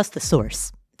got to trust the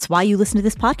source. It's why you listen to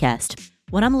this podcast.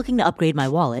 When I'm looking to upgrade my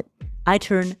wallet, I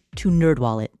turn to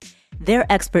NerdWallet. Their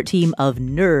expert team of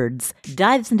nerds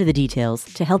dives into the details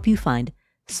to help you find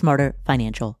smarter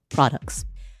financial products.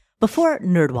 Before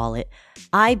NerdWallet,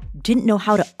 I didn't know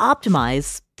how to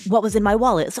optimize what was in my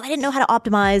wallet. So I didn't know how to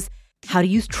optimize how to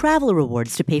use travel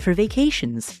rewards to pay for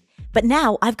vacations. But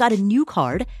now I've got a new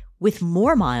card with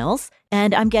more miles,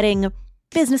 and I'm getting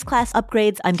business class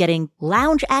upgrades. I'm getting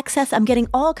lounge access. I'm getting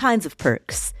all kinds of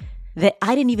perks that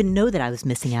I didn't even know that I was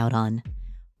missing out on.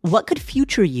 What could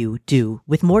future you do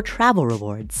with more travel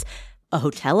rewards? A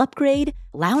hotel upgrade,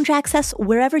 lounge access,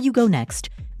 wherever you go next.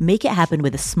 Make it happen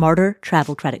with a smarter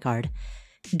travel credit card.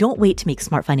 Don't wait to make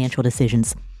smart financial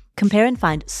decisions. Compare and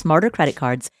find smarter credit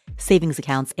cards, savings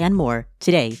accounts, and more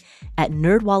today at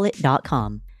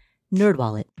nerdwallet.com.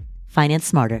 NerdWallet. Finance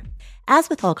smarter. As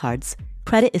with all cards,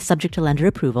 credit is subject to lender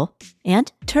approval,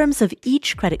 and terms of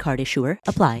each credit card issuer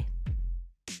apply.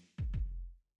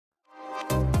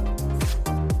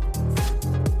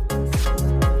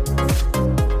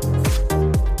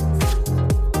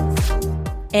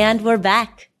 And we're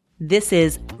back. This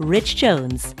is Rich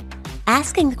Jones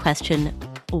asking the question,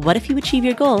 what if you achieve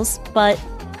your goals, but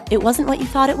it wasn't what you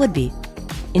thought it would be?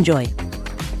 Enjoy.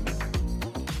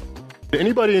 Did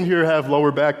anybody in here have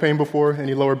lower back pain before?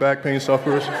 Any lower back pain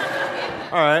sufferers?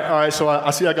 All right. So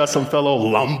I see I got some fellow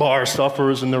lumbar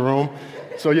sufferers in the room.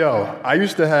 So, I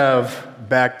used to have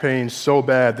back pain so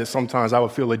bad that sometimes I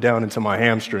would feel it down into my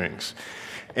hamstrings.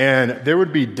 And there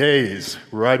would be days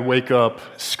where I'd wake up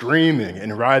screaming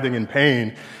and writhing in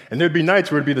pain, and there'd be nights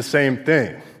where it'd be the same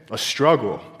thing, a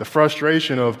struggle, the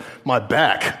frustration of my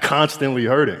back constantly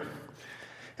hurting.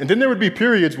 And then there would be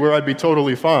periods where I'd be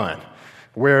totally fine,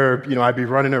 where, I'd be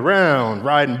running around,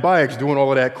 riding bikes, doing all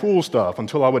of that cool stuff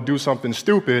until I would do something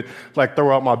stupid like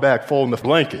throw out my back folding the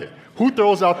blanket. Who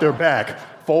throws out their back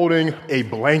folding a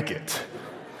blanket?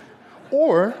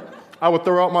 Or I would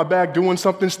throw out my back doing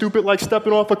something stupid like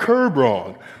stepping off a curb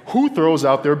wrong. Who throws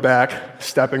out their back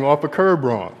stepping off a curb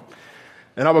wrong?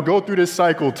 And I would go through this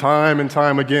cycle time and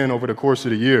time again over the course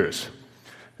of the years.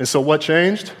 And so what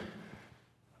changed?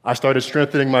 I started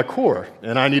strengthening my core,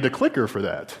 and I need a clicker for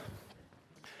that.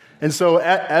 And so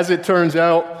as it turns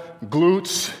out,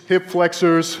 glutes, hip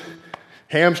flexors,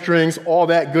 hamstrings, all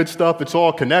that good stuff, it's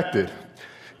all connected.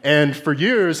 And for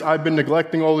years, I've been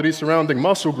neglecting all of these surrounding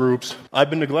muscle groups.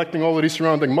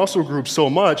 So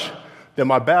much that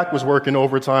my back was working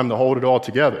overtime to hold it all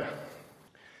together.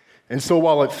 And so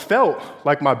while it felt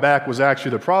like my back was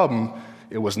actually the problem,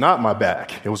 it was not my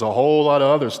back. It was a whole lot of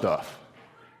other stuff.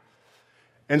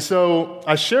 And so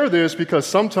I share this because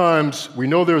sometimes we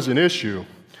know there's an issue,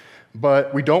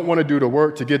 but we don't want to do the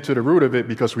work to get to the root of it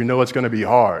because we know it's going to be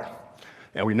hard,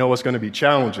 and we know it's going to be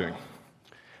challenging.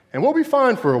 And we'll be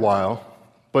fine for a while,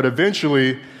 but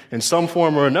eventually, in some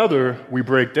form or another, we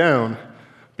break down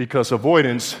because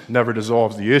avoidance never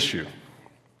dissolves the issue.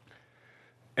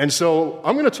 And so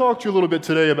I'm going to talk to you a little bit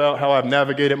today about how I've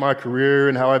navigated my career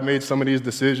and how I've made some of these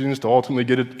decisions to ultimately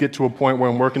get to a point where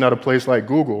I'm working at a place like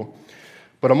Google.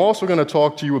 But I'm also going to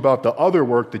talk to you about the other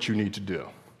work that you need to do.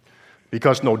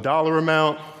 Because no dollar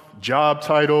amount, job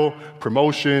title,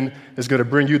 promotion is going to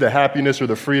bring you the happiness or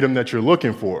the freedom that you're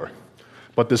looking for.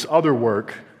 But this other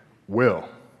work will.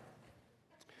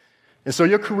 And so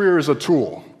your career is a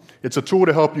tool. It's a tool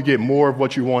to help you get more of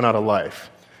what you want out of life.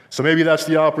 So maybe that's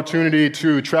the opportunity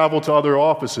to travel to other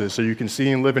offices so you can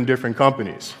see and live in different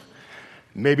companies.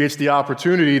 Maybe it's the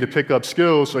opportunity to pick up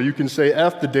skills so you can say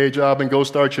F the day job and go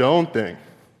start your own thing.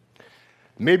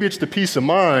 Maybe it's the peace of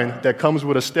mind that comes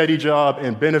with a steady job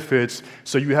and benefits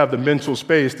so you have the mental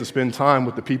space to spend time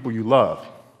with the people you love.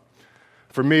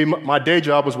 For me, my day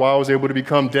job was why I was able to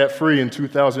become debt-free in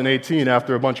 2018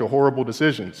 after a bunch of horrible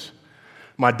decisions.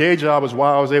 My day job is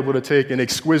why I was able to take an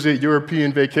exquisite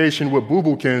European vacation with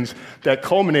Boobokins that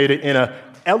culminated in an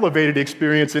elevated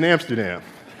experience in Amsterdam.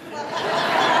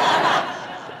 I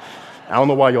don't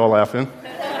know why y'all laughing.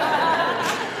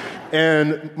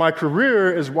 And my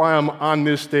career is why I'm on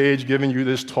this stage giving you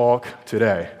this talk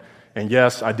today. And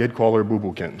yes, I did call her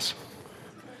Boobokins.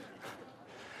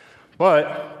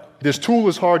 But this tool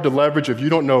is hard to leverage if you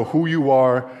don't know who you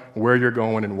are, where you're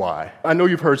going, and why. I know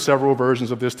you've heard several versions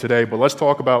of this today, but let's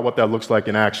talk about what that looks like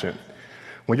in action.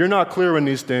 When you're not clear on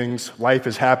these things, life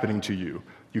is happening to you.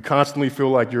 You constantly feel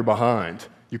like you're behind.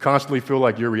 You constantly feel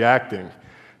like you're reacting.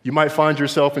 You might find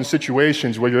yourself in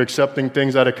situations where you're accepting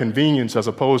things out of convenience as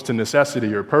opposed to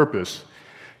necessity or purpose.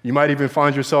 You might even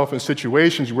find yourself in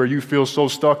situations where you feel so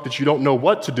stuck that you don't know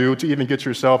what to do to even get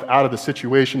yourself out of the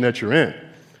situation that you're in.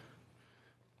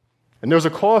 And there's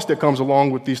a cost that comes along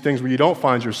with these things where you don't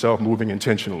find yourself moving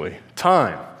intentionally.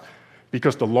 Time.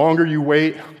 Because the longer you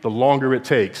wait, the longer it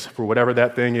takes for whatever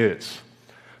that thing is.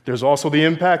 There's also the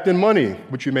impact in money,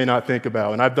 which you may not think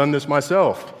about. And I've done this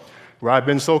myself, where I've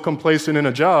been so complacent in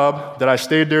a job that I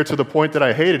stayed there to the point that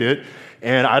I hated it,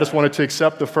 and I just wanted to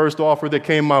accept the first offer that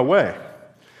came my way.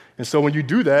 And so when you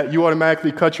do that, you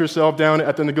automatically cut yourself down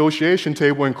at the negotiation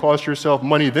table and cost yourself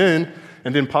money then,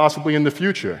 and then possibly in the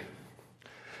future.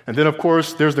 And then, of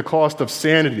course, there's the cost of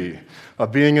sanity,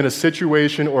 of being in a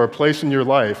situation or a place in your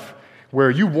life where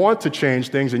you want to change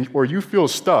things or you feel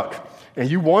stuck and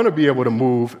you want to be able to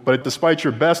move, but despite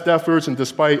your best efforts and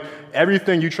despite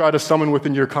everything you try to summon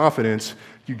within your confidence,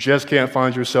 you just can't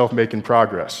find yourself making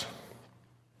progress.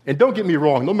 And don't get me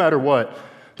wrong, no matter what,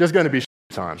 there's going to be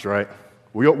shitty times, right?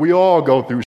 We all go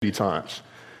through shitty times.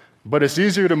 But it's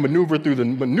easier to maneuver through the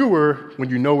manure when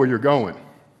you know where you're going.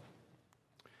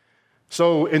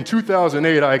 So in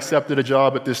 2008, I accepted a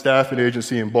job at this staffing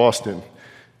agency in Boston.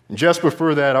 And just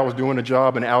before that, I was doing a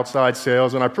job in outside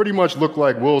sales, and I pretty much looked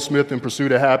like Will Smith in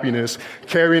Pursuit of Happiness,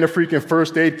 carrying a freaking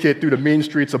first aid kit through the mean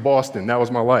streets of Boston. That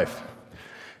was my life.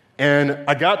 And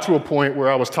I got to a point where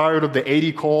I was tired of the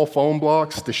 80-call phone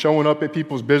blocks, the showing up at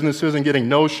people's businesses and getting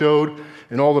no-showed,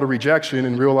 and all of the rejection,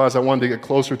 and realized I wanted to get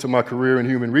closer to my career in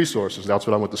human resources. That's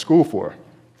what I went to school for.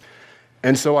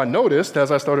 And so I noticed,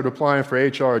 as I started applying for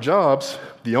HR jobs,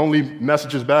 the only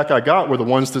messages back I got were the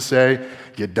ones to say,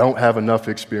 you don't have enough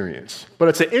experience. But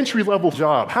it's an entry-level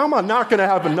job. How am I not going to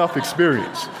have enough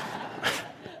experience?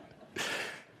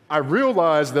 I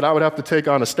realized that I would have to take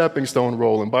on a stepping stone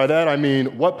role, and by that I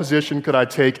mean, what position could I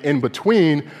take in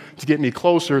between to get me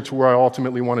closer to where I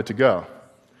ultimately wanted to go?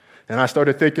 And I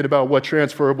started thinking about what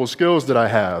transferable skills did I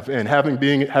have, and having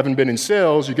been in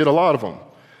sales, you get a lot of them.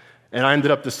 And I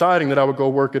ended up deciding that I would go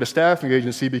work at a staffing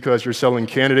agency because you're selling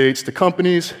candidates to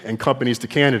companies and companies to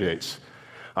candidates.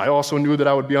 I also knew that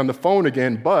I would be on the phone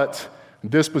again, but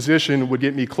this position would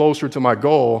get me closer to my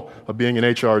goal of being an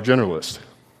HR generalist.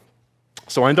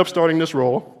 So I end up starting this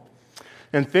role,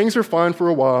 and things are fine for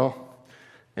a while,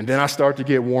 and then I start to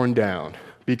get worn down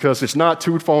because it's not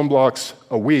 2 phone blocks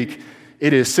a week,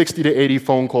 it is 60 to 80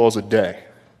 phone calls a day.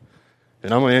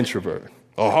 And I'm an introvert,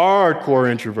 a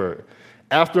hardcore introvert.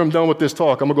 After I'm done with this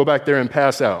talk, I'm going to go back there and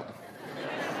pass out.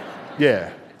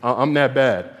 Yeah, I'm that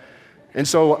bad. And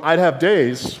so I'd have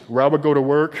days where I would go to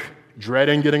work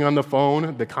dreading getting on the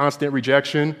phone, the constant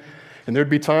rejection, and there'd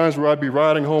be times where I'd be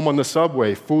riding home on the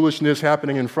subway, foolishness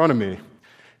happening in front of me,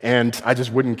 and I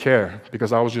just wouldn't care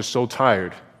because I was just so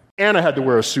tired. And I had to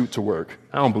wear a suit to work.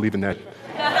 I don't believe in that.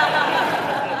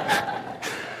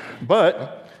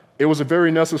 But it was a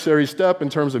very necessary step in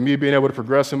terms of me being able to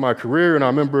progress in my career, and I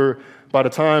remember by the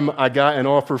time I got an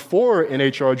offer for an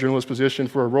HR journalist position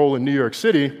for a role in New York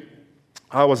City,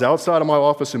 I was outside of my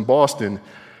office in Boston,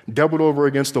 doubled over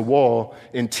against the wall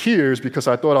in tears because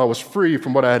I thought I was free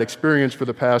from what I had experienced for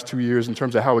the past 2 years in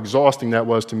terms of how exhausting that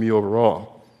was to me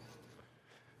overall.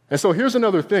 And so here's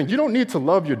another thing. You don't need to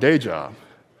love your day job.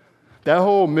 That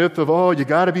whole myth of, oh, you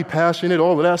got to be passionate,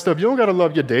 all of that stuff, you don't got to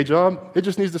love your day job. It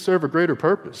just needs to serve a greater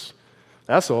purpose.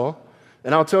 That's all.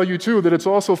 And I'll tell you, too, that it's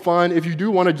also fine if you do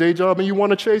want a day job and you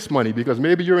want to chase money, because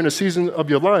maybe you're in a season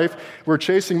of your life where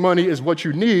chasing money is what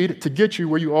you need to get you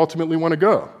where you ultimately want to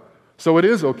go. So it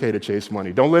is okay to chase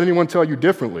money. Don't let anyone tell you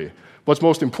differently. What's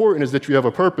most important is that you have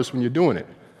a purpose when you're doing it.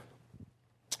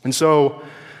 And so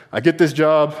I get this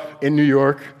job in New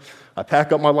York. I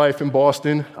pack up my life in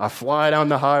Boston. I fly down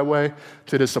the highway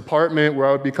to this apartment where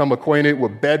I would become acquainted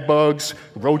with bed bugs,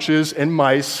 roaches, and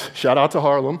mice. Shout out to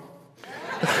Harlem.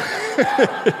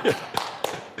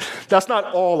 That's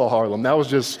not all of Harlem. That was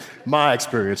just my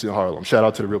experience in Harlem. Shout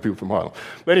out to the real people from Harlem.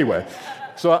 But anyway,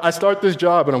 so I start this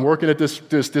job, and I'm working at this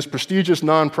prestigious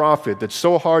nonprofit that's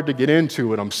so hard to get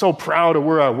into, and I'm so proud of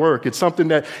where I work. It's something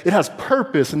that it has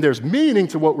purpose, and there's meaning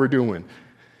to what we're doing.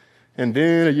 And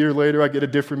then a year later, I get a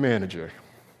different manager.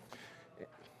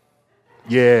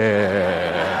 Yeah.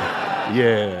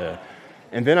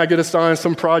 And then I get assigned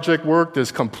some project work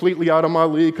that's completely out of my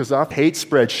league because I hate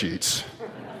spreadsheets.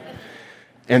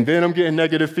 And then I'm getting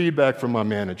negative feedback from my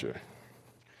manager.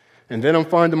 And then I'm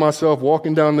finding myself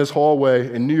walking down this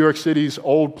hallway in New York City's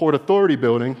old Port Authority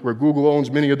building, where Google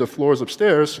owns many of the floors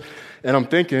upstairs, and I'm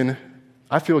thinking,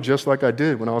 I feel just like I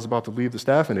did when I was about to leave the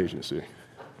staffing agency.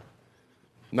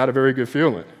 Not a very good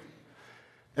feeling.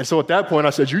 And so at that point, I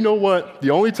said, you know what?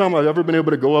 The only time I've ever been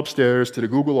able to go upstairs to the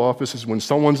Google office is when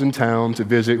someone's in town to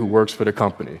visit who works for the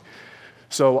company.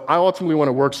 So I ultimately want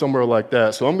to work somewhere like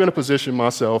that. So I'm going to position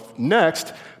myself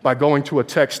next by going to a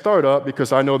tech startup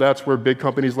because I know that's where big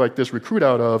companies like this recruit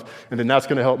out of, and then that's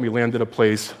going to help me land at a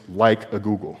place like a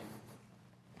Google.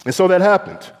 And so that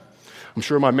happened. I'm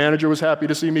sure my manager was happy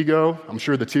to see me go. I'm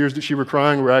sure the tears that she was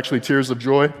crying were actually tears of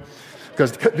joy.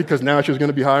 Because now she was going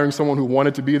to be hiring someone who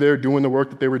wanted to be there doing the work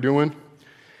that they were doing.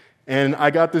 And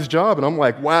I got this job, and I'm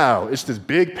like, wow, it's this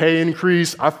big pay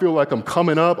increase. I feel like I'm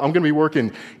coming up. I'm going to be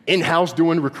working in-house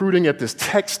doing recruiting at this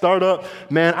tech startup.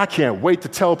 Man, I can't wait to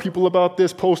tell people about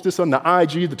this, post this on the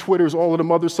IG, the Twitters, all of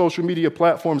them other social media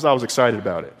platforms. I was excited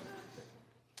about it.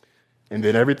 And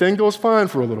then everything goes fine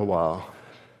for a little while.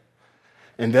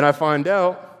 And then I find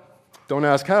out, don't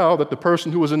ask how, that the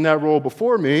person who was in that role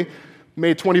before me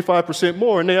made 25%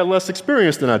 more, and they had less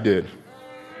experience than I did.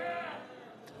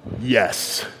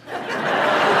 Yes.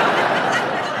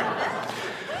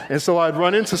 And so I'd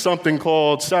run into something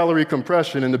called salary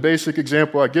compression, and the basic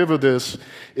example I give of this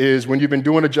is when you've been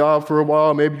doing a job for a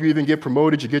while, maybe you even get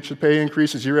promoted, you get your pay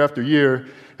increases year after year,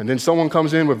 and then someone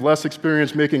comes in with less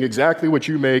experience making exactly what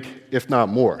you make, if not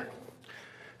more.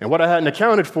 And what I hadn't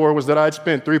accounted for was that I'd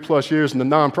spent 3+ years in the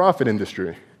nonprofit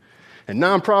industry. And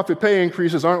nonprofit pay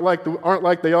increases aren't like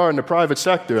they are in the private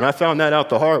sector, and I found that out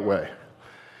the hard way.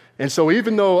 And so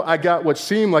even though I got what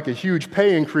seemed like a huge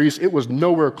pay increase, it was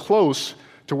nowhere close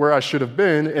to where I should have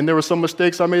been, and there were some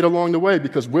mistakes I made along the way,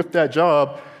 because with that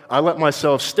job, I let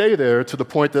myself stay there to the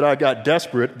point that I got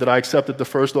desperate, that I accepted the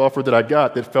first offer that I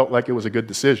got that felt like it was a good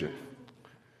decision.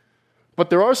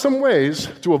 But there are some ways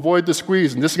to avoid the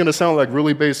squeeze, and this is going to sound like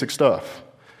really basic stuff.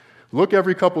 Look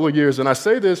every couple of years, and I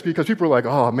say this because people are like,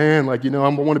 oh man, I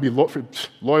want to be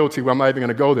loyalty, I'm not even going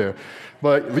to go there.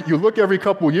 But you look every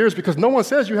couple of years because no one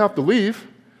says you have to leave.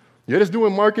 You're just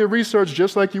doing market research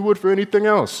just like you would for anything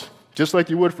else, just like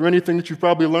you would for anything that you've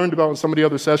probably learned about in some of the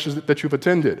other sessions that you've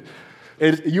attended.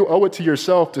 And you owe it to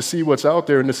yourself to see what's out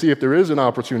there and to see if there is an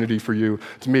opportunity for you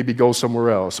to maybe go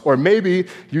somewhere else. Or maybe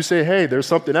you say, hey, there's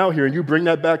something out here, and you bring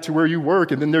that back to where you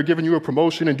work, and then they're giving you a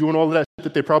promotion and doing all of that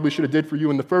that they probably should have did for you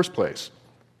in the first place.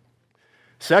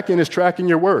 Second is tracking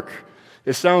your work.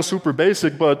 It sounds super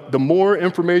basic, but the more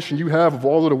information you have of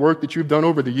all of the work that you've done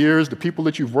over the years, the people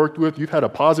that you've worked with, you've had a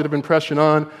positive impression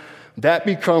on,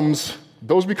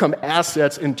 those become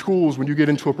assets and tools when you get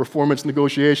into a performance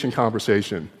negotiation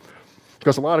conversation.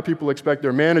 Because a lot of people expect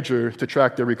their manager to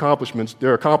track their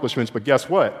accomplishments, but guess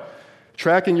what?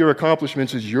 Tracking your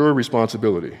accomplishments is your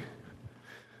responsibility.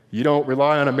 You don't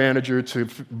rely on a manager to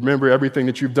remember everything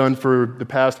that you've done for the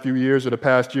past few years or the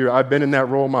past year. I've been in that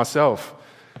role myself,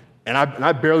 and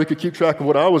I barely could keep track of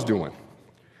what I was doing.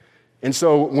 And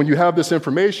so when you have this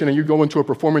information and you go into a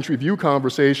performance review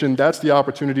conversation, that's the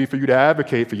opportunity for you to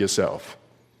advocate for yourself.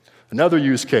 Another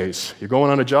use case, you're going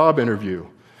on a job interview.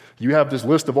 You have this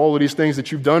list of all of these things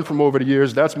that you've done from over the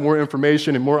years. That's more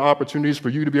information and more opportunities for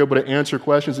you to be able to answer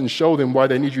questions and show them why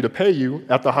they need you to pay you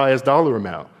at the highest dollar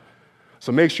amount.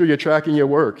 So make sure you're tracking your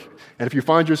work. And if you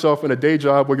find yourself in a day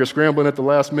job where you're scrambling at the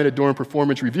last minute during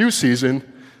performance review season,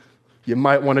 you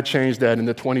might want to change that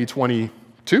into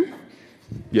 2022.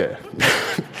 Yeah.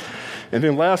 And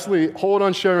then lastly, hold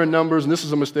on sharing numbers. And this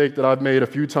is a mistake that I've made a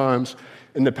few times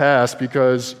in the past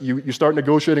because you start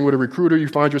negotiating with a recruiter, you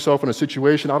find yourself in a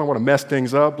situation, I don't want to mess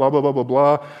things up, blah, blah, blah, blah,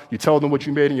 blah. You tell them what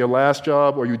you made in your last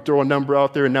job, or you throw a number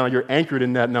out there, and now you're anchored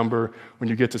in that number when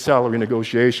you get to salary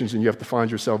negotiations, and you have to find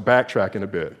yourself backtracking a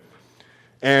bit.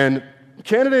 And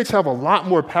candidates have a lot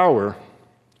more power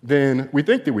than we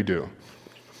think that we do.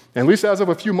 And at least as of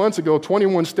a few months ago,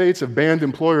 21 states have banned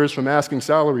employers from asking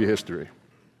salary history.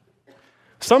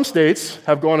 Some states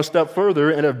have gone a step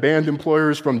further and have banned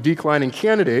employers from declining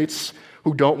candidates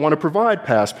who don't want to provide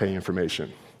past pay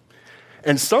information.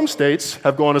 And some states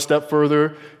have gone a step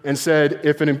further and said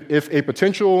if a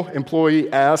potential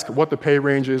employee asks what the pay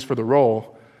range is for the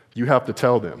role, you have to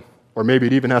tell them, or maybe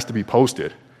it even has to be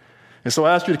posted. And so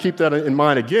I ask you to keep that in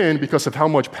mind again because of how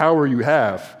much power you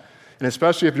have. And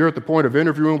especially if you're at the point of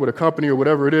interviewing with a company or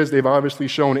whatever it is, they've obviously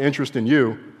shown interest in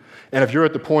you. And if you're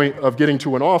at the point of getting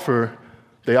to an offer,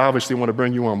 they obviously want to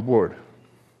bring you on board.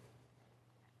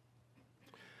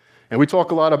 And we talk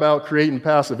a lot about creating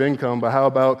passive income, but how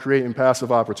about creating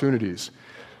passive opportunities?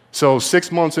 So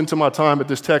 6 months into my time at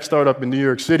this tech startup in New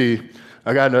York City,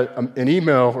 I got an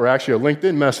email, or actually a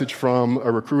LinkedIn message from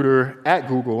a recruiter at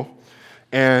Google,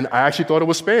 and I actually thought it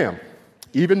was spam.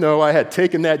 Even though I had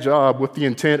taken that job with the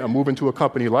intent of moving to a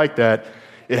company like that,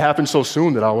 it happened so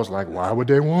soon that I was like, why would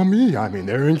they want me? I mean,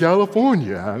 they're in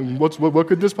California. I mean, what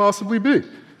could this possibly be?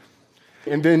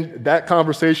 And then that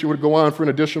conversation would go on for an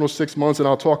additional 6 months, and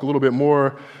I'll talk a little bit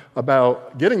more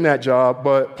about getting that job.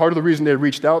 But part of the reason they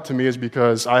reached out to me is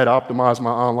because I had optimized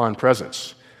my online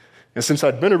presence. And since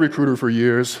I'd been a recruiter for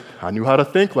years, I knew how to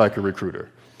think like a recruiter.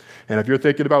 And if you're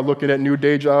thinking about looking at new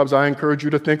day jobs, I encourage you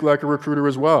to think like a recruiter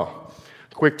as well.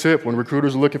 Quick tip, when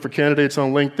recruiters are looking for candidates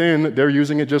on LinkedIn, they're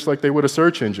using it just like they would a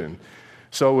search engine.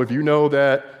 So if you know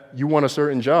that you want a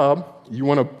certain job, you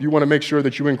want to make sure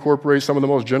that you incorporate some of the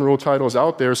most general titles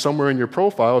out there somewhere in your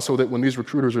profile so that when these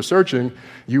recruiters are searching,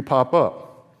 you pop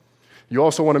up. You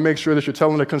also want to make sure that you're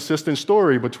telling a consistent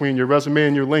story between your resume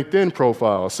and your LinkedIn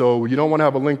profile. So you don't want to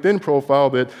have a LinkedIn profile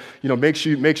that makes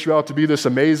you out to be this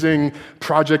amazing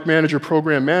project manager,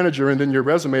 program manager, and then your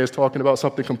resume is talking about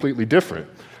something completely different.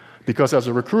 Because as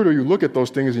a recruiter, you look at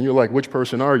those things and you're like, which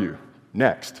person are you?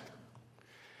 Next.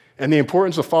 And the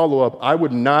importance of follow-up, I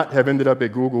would not have ended up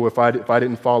at Google if I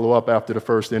didn't follow up after the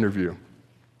first interview.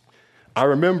 I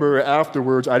remember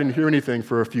afterwards, I didn't hear anything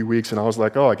for a few weeks, and I was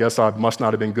like, I guess I must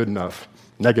not have been good enough.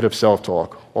 Negative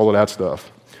self-talk, all of that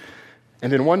stuff.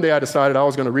 And then one day I decided I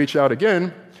was going to reach out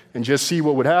again and just see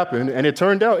what would happen, and it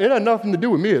turned out it had nothing to do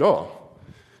with me at all.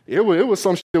 It was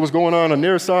some shit that was going on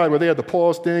their side where they had to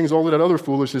pause things, all of that other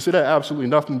foolishness. It had absolutely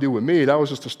nothing to do with me. That was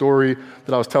just a story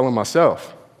that I was telling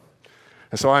myself.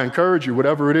 And so I encourage you,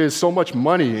 whatever it is, so much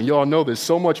money, and y'all know this,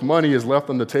 so much money is left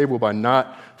on the table by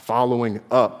not following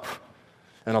up.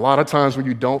 And a lot of times when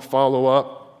you don't follow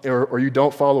up, or you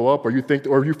don't follow up, or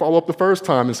you follow up the first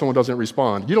time and someone doesn't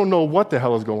respond, you don't know what the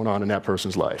hell is going on in that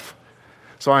person's life.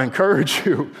 So I encourage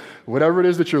you, whatever it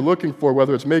is that you're looking for,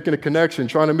 whether it's making a connection,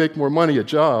 trying to make more money, a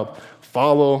job,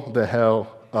 follow the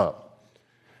hell up.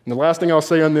 And the last thing I'll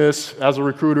say on this, as a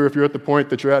recruiter, if you're at the point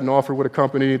that you're at an offer with a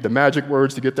company, the magic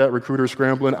words to get that recruiter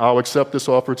scrambling, I'll accept this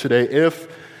offer today if,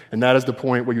 and that is the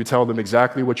point where you tell them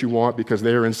exactly what you want because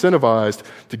they are incentivized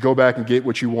to go back and get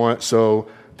what you want so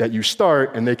that you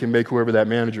start and they can make whoever that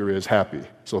manager is happy.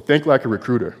 So think like a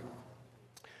recruiter.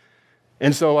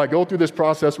 And so I go through this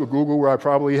process with Google where I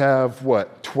probably have,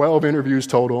 12 interviews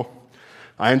total.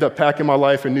 I end up packing my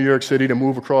life in New York City to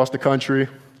move across the country.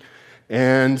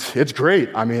 And it's great.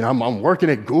 I mean, I'm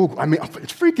working at Google. I mean,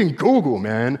 it's freaking Google,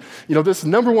 man. This is the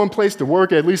number one place to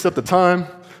work, at least at the time.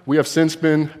 We have since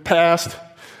been passed.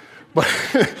 But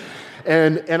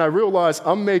and I realized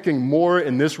I'm making more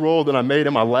in this role than I made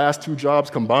in my last 2 jobs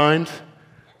combined.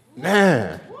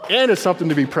 Man, and it's something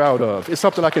to be proud of. It's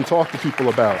something I can talk to people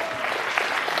about.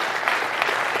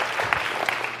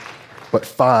 But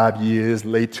 5 years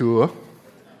later,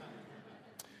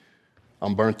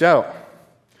 I'm burnt out.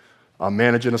 I'm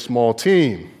managing a small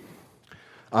team.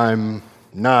 I'm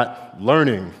not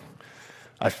learning.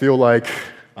 I feel like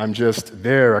I'm just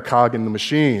there, a cog in the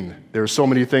machine. There are so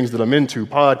many things that I'm into,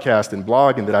 podcasting,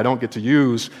 blogging, that I don't get to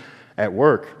use at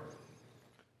work.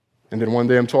 And then one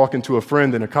day I'm talking to a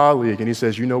friend and a colleague, and he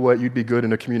says, you know what, you'd be good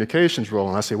in a communications role.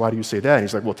 And I say, why do you say that? And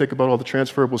he's like, well, think about all the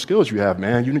transferable skills you have,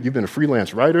 man. You've been a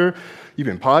freelance writer, you've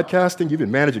been podcasting, you've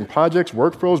been managing projects,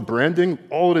 workflows, branding,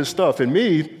 all of this stuff. And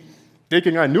me,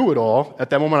 thinking I knew it all, at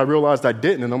that moment I realized I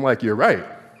didn't, and I'm like, you're right.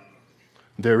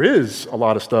 There is a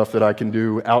lot of stuff that I can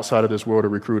do outside of this world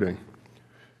of recruiting.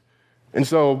 And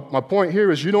so my point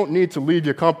here is you don't need to leave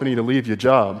your company to leave your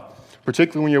job.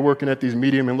 Particularly when you're working at these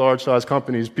medium and large-sized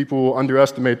companies, people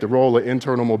underestimate the role of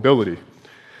internal mobility.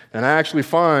 And I actually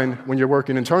find when you're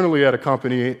working internally at a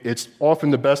company, it's often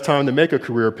the best time to make a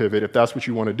career pivot if that's what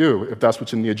you want to do, if that's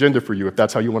what's in the agenda for you, if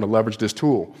that's how you want to leverage this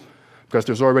tool. Because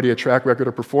there's already a track record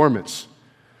of performance.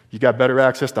 You got better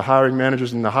access to hiring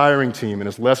managers in the hiring team, and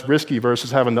it's less risky versus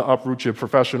having to uproot your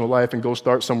professional life and go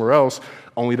start somewhere else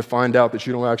only to find out that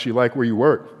you don't actually like where you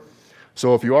work.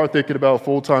 So if you are thinking about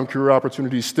full-time career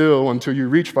opportunities still until you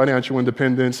reach financial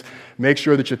independence, make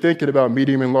sure that you're thinking about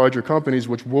medium and larger companies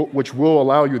which will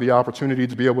allow you the opportunity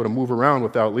to be able to move around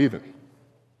without leaving.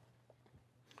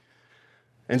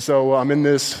 And so I'm in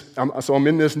this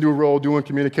new role doing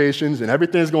communications, and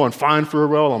everything's going fine for a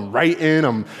while. I'm writing,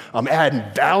 I'm adding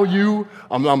value,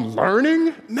 I'm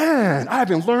learning. Man, I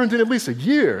haven't learned in at least a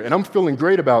year, and I'm feeling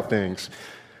great about things.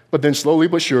 But then slowly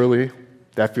but surely,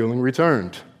 that feeling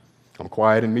returned. I'm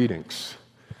quiet in meetings.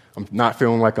 I'm not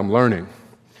feeling like I'm learning.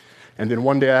 And then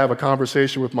one day I have a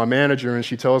conversation with my manager, and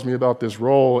she tells me about this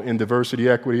role in diversity,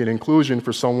 equity, and inclusion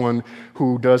for someone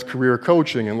who does career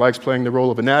coaching and likes playing the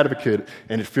role of an advocate,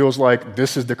 and it feels like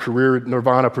this is the career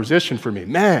nirvana position for me.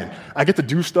 Man, I get to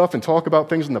do stuff and talk about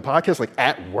things in the podcast like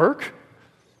at work?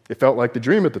 It felt like the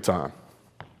dream at the time.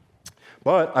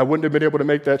 But I wouldn't have been able to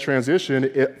make that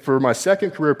transition for my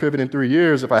second career pivot in 3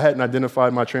 years if I hadn't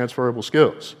identified my transferable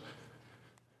skills.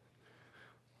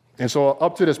 And so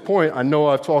up to this point, I know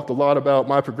I've talked a lot about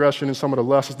my progression and some of the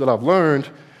lessons that I've learned,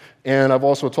 and I've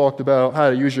also talked about how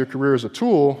to use your career as a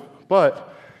tool,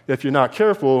 but if you're not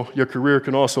careful, your career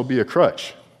can also be a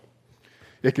crutch.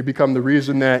 It could become the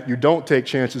reason that you don't take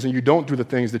chances and you don't do the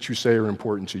things that you say are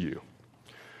important to you.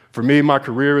 For me, my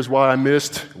career is why I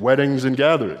missed weddings and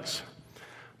gatherings.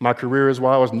 My career is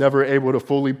why I was never able to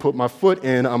fully put my foot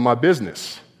in on my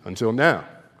business until now.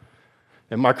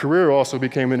 And my career also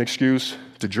became an excuse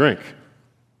to drink.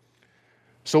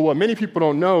 So what many people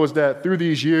don't know is that through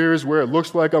these years where it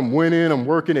looks like I'm winning, I'm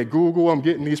working at Google, I'm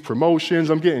getting these promotions,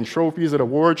 I'm getting trophies at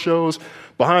award shows,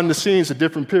 behind the scenes at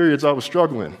different periods I was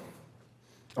struggling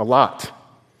a lot.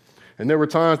 And there were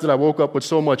times that I woke up with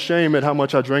so much shame at how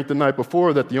much I drank the night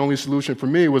before that the only solution for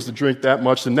me was to drink that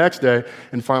much the next day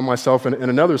and find myself in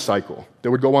another cycle that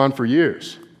would go on for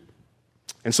years.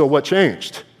 And so what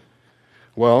changed?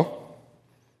 Well,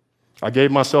 I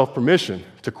gave myself permission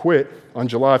to quit on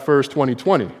July 1st,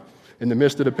 2020, in the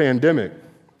midst of the pandemic.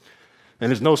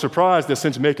 And it's no surprise that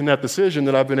since making that decision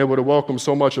that I've been able to welcome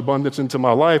so much abundance into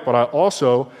my life, but I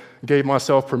also gave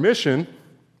myself permission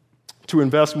to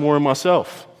invest more in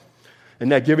myself.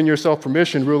 And that giving yourself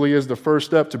permission really is the first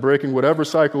step to breaking whatever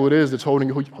cycle it is that's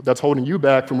holding you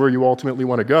back from where you ultimately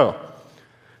want to go.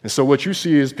 And so what you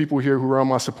see is people here who are on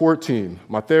my support team,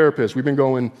 my therapist. We've been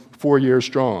going 4 years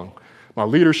strong. My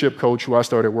leadership coach, who I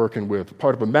started working with,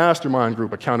 part of a mastermind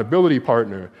group, accountability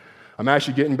partner. I'm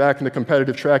actually getting back into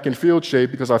competitive track and field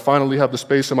shape because I finally have the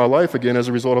space in my life again as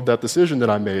a result of that decision that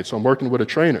I made. So I'm working with a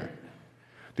trainer.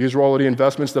 These are all of the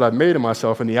investments that I've made in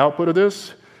myself. And the output of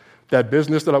this, that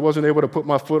business that I wasn't able to put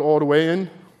my foot all the way in,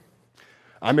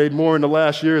 I made more in the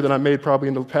last year than I made probably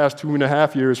in the past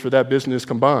 2.5 years for that business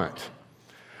combined.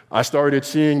 I started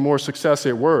seeing more success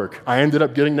at work. I ended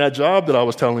up getting that job that I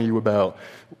was telling you about,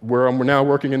 where I'm now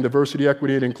working in diversity,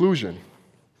 equity, and inclusion.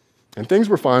 And things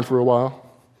were fine for a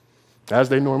while, as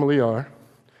they normally are.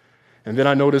 And then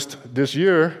I noticed this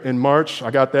year, in March, I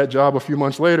got that job. A few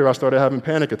months later, I started having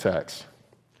panic attacks.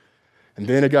 And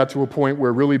then it got to a point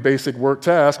where really basic work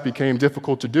tasks became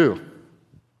difficult to do.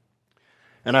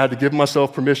 And I had to give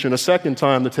myself permission a second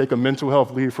time to take a mental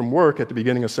health leave from work at the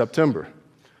beginning of September.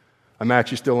 I'm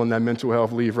actually still on that mental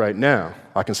health leave right now.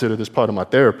 I consider this part of my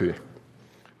therapy.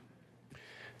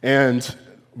 And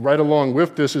right along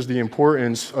with this is the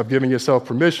importance of giving yourself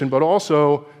permission, but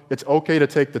also it's okay to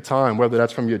take the time, whether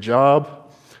that's from your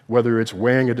job, whether it's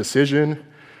weighing a decision,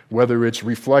 whether it's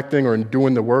reflecting or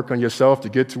doing the work on yourself to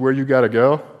get to where you got to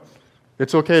go.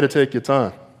 It's okay to take your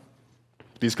time.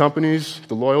 These companies,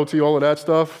 the loyalty, all of that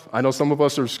stuff, I know some of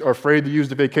us are afraid to use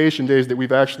the vacation days that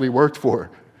we've actually worked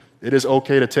for. It is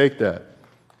okay to take that.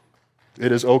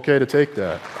 It is okay to take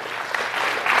that.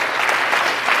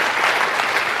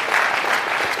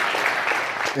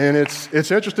 And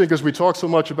it's interesting because we talk so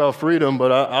much about freedom,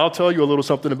 but I'll tell you a little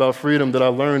something about freedom that I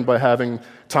learned by having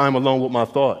time alone with my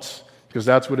thoughts, because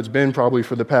that's what it's been probably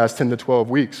for the past 10 to 12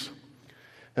 weeks.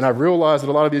 And I've realized that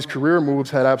a lot of these career moves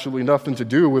had absolutely nothing to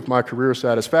do with my career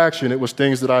satisfaction. It was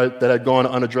things that had gone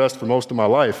unaddressed for most of my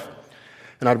life.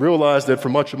 And I realized that for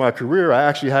much of my career, I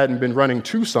actually hadn't been running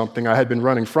to something, I had been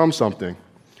running from something.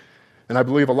 And I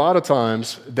believe a lot of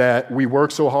times that we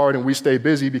work so hard and we stay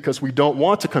busy because we don't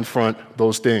want to confront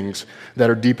those things that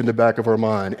are deep in the back of our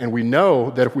mind. And we know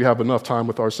that if we have enough time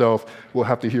with ourselves, we'll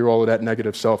have to hear all of that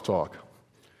negative self-talk.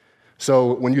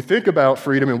 So when you think about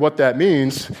freedom and what that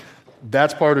means,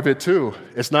 that's part of it too.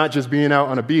 It's not just being out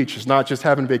on a beach. It's not just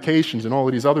having vacations and all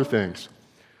of these other things.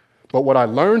 But what I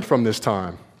learned from this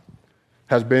time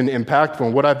has been impactful,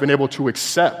 and what I've been able to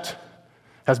accept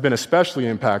has been especially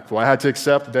impactful. I had to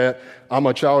accept that I'm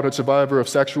a childhood survivor of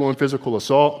sexual and physical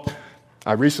assault.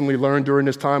 I recently learned during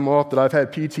this time off that I've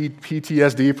had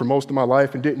PTSD for most of my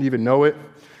life and didn't even know it.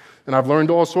 And I've learned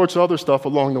all sorts of other stuff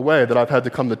along the way that I've had to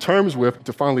come to terms with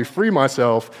to finally free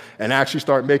myself and actually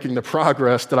start making the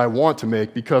progress that I want to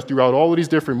make, because throughout all of these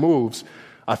different moves,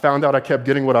 I found out I kept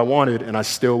getting what I wanted and I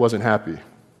still wasn't happy.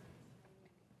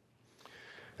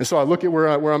 And so I look at where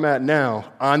I'm at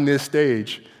now on this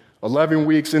stage, 11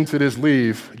 weeks into this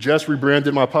leave, just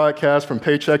rebranded my podcast from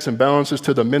Paychecks and Balances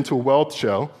to the Mental Wealth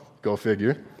Show. Go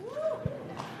figure.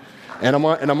 And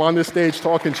I'm on this stage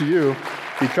talking to you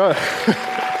because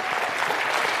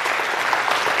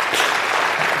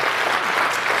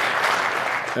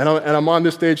And I'm on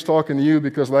this stage talking to you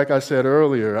because, like I said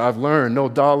earlier, I've learned no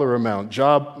dollar amount,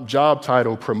 job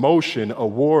title, promotion,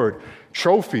 award,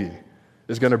 trophy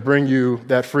is going to bring you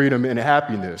that freedom and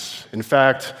happiness. In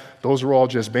fact, those are all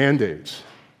just Band-Aids.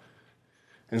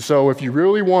 And so if you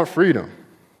really want freedom,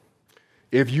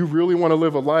 if you really want to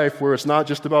live a life where it's not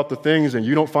just about the things and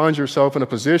you don't find yourself in a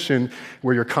position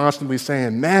where you're constantly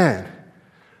saying, man,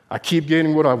 I keep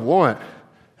getting what I want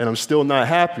and I'm still not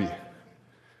happy,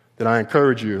 then I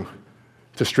encourage you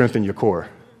to strengthen your core.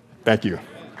 Thank you.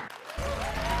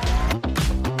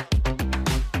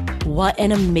 What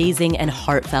an amazing and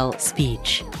heartfelt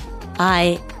speech.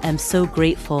 I am so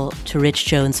grateful to Rich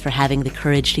Jones for having the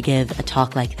courage to give a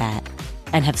talk like that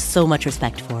and have so much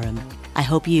respect for him. I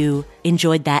hope you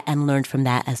enjoyed that and learned from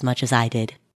that as much as I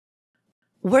did.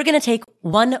 We're going to take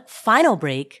one final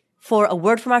break for a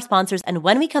word from our sponsors, and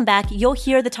when we come back, you'll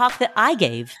hear the talk that I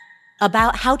gave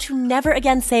about how to never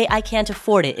again say, I can't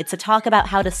afford it. It's a talk about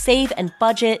how to save and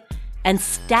budget and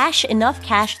stash enough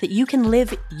cash that you can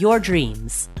live your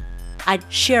dreams. I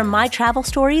share my travel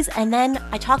stories, and then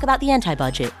I talk about the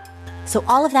anti-budget. So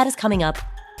all of that is coming up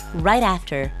right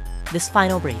after this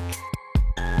final break.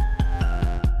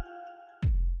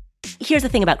 Here's the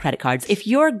thing about credit cards. If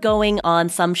you're going on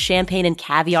some champagne and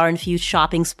caviar-infused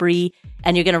shopping spree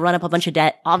and you're going to run up a bunch of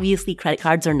debt, obviously credit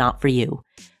cards are not for you.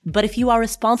 But if you are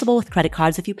responsible with credit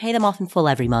cards, if you pay them off in full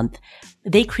every month,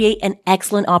 they create an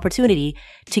excellent opportunity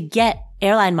to get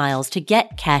airline miles, to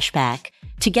get cash back,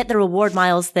 to get the reward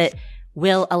miles that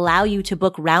will allow you to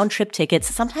book round-trip tickets,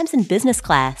 sometimes in business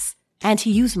class, and to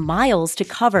use miles to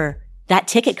cover that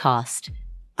ticket cost.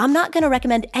 I'm not going to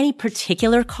recommend any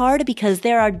particular card because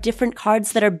there are different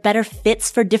cards that are better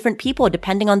fits for different people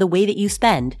depending on the way that you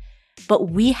spend. But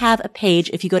we have a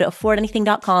page, if you go to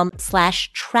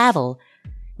affordanything.com/travel,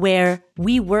 where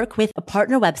we work with a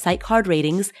partner website, Card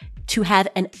Ratings, to have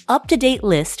an up-to-date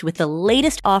list with the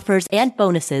latest offers and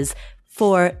bonuses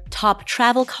for top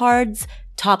travel cards,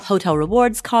 top hotel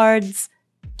rewards cards,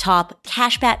 top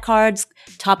cashback cards,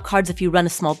 top cards if you run a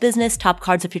small business, top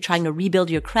cards if you're trying to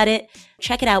rebuild your credit.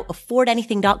 Check it out,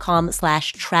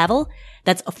 affordanything.com/travel.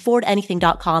 That's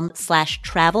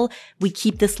affordanything.com/travel. We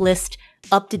keep this list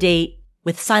up to date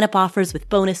with sign-up offers, with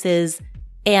bonuses,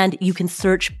 and you can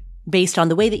search based on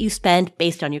the way that you spend,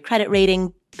 based on your credit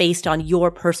rating, based on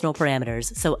your personal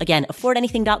parameters. So again,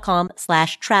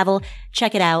 affordanything.com/travel.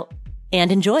 Check it out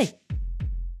and enjoy.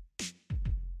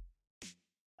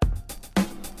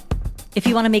 If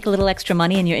you want to make a little extra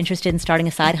money and you're interested in starting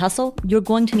a side hustle, you're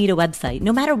going to need a website.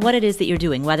 No matter what it is that you're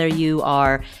doing, whether you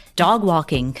are dog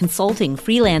walking, consulting,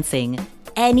 freelancing,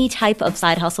 any type of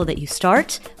side hustle that you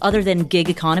start, other than gig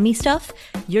economy stuff,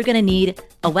 you're going to need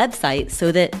a website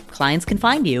so that clients can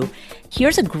find you.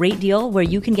 Here's a great deal where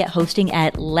you can get hosting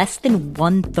at less than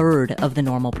 1/3 of the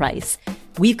normal price.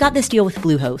 We've got this deal with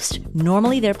Bluehost.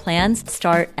 Normally their plans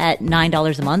start at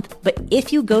 $9 a month, but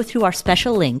if you go through our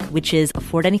special link, which is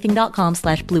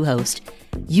affordanything.com/Bluehost,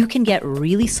 you can get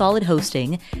really solid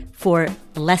hosting for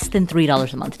less than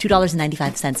 $3 a month,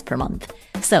 $2.95 per month.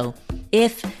 So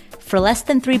if for less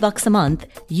than $3 a month,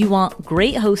 you want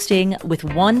great hosting with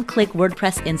one-click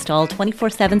WordPress install,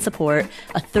 24/7 support,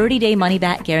 a 30-day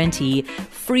money-back guarantee,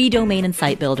 free domain and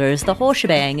site builders, the whole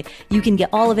shebang, you can get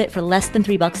all of it for less than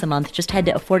 $3 a month. Just head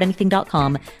to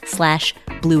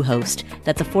affordanything.com/Bluehost.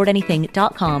 That's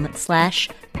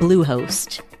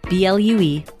affordanything.com/Bluehost.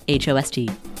 BLUEHOST.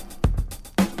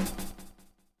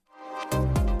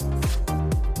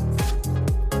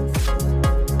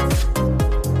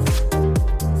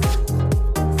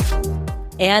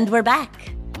 And we're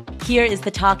back. Here is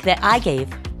the talk that I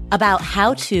gave about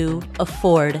how to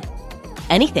afford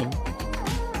anything.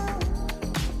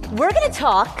 We're going to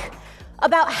talk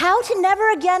about how to never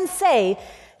again say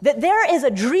that there is a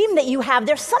dream that you have,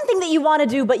 there's something that you want to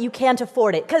do, but you can't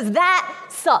afford it, because that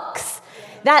sucks.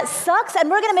 That sucks, and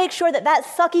we're going to make sure that that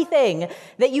sucky thing,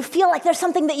 that you feel like there's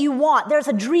something that you want, there's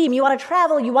a dream, you want to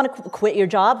travel, you want to quit your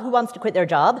job. Who wants to quit their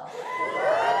job?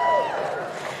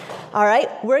 All right,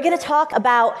 we're going to talk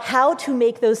about how to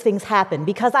make those things happen,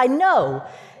 because I know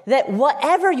that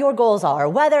whatever your goals are,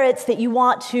 whether it's that you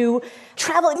want to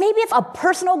travel, maybe it's a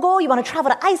personal goal, you want to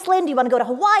travel to Iceland, you want to go to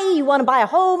Hawaii, you want to buy a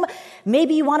home,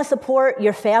 maybe you want to support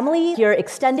your family, your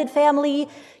extended family,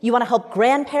 you want to help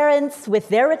grandparents with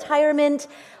their retirement,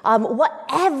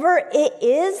 whatever it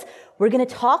is, we're going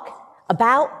to talk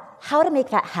about how to make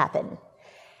that happen.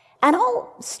 And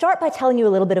I'll start by telling you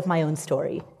a little bit of my own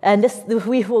story. And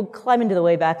we will climb into the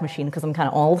Wayback Machine because I'm kind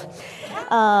of old.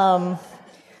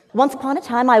 Once upon a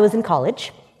time, I was in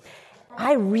college.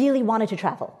 I really wanted to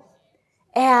travel.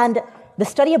 And the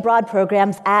study abroad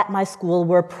programs at my school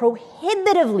were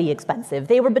prohibitively expensive.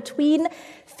 They were between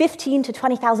 $15,000 to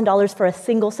 $20,000 for a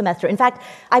single semester. In fact,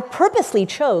 I purposely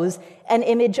chose an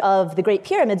image of the Great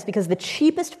Pyramids because the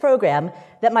cheapest program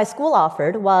that my school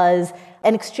offered was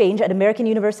an exchange at American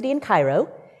University in Cairo,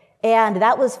 and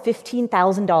that was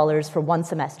 $15,000 for one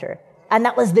semester. And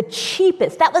that was the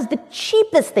cheapest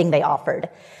thing they offered.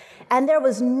 And there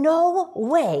was no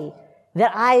way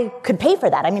that I could pay for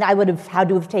that. I mean, I would have had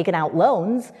to have taken out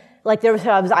loans. Like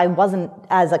I wasn't,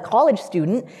 as a college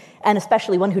student, and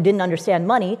especially one who didn't understand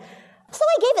money. So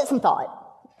I gave it some thought.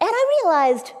 And I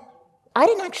realized I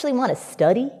didn't actually want to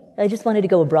study. I just wanted to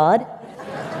go abroad.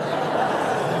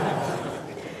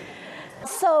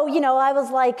 So, I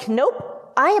was like,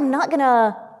 nope, I am not going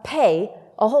to pay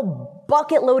a whole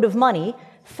bucket load of money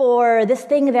for this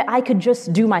thing that I could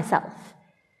just do myself.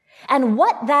 And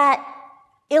what that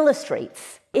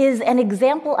illustrates is an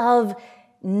example of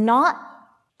not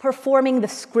performing the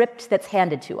script that's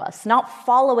handed to us, not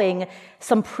following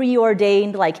some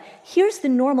preordained, here's the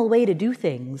normal way to do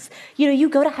things. You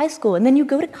go to high school, and then you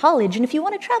go to college, and if you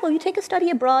want to travel, you take a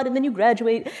study abroad, and then you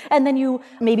graduate, and then you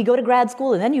maybe go to grad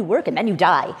school, and then you work, and then you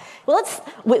die. Well,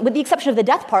 with the exception of the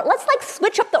death part, let's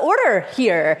switch up the order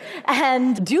here,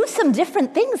 and do some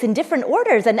different things in different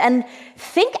orders, and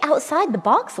think outside the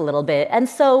box a little bit. And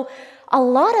so a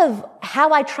lot of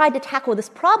how I tried to tackle this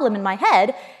problem in my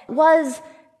head was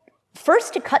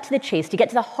first to cut to the chase, to get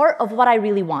to the heart of what I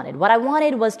really wanted. What I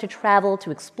wanted was to travel,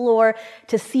 to explore,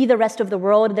 to see the rest of the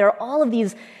world. There are all of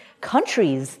these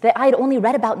countries that I had only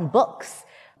read about in books.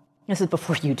 This is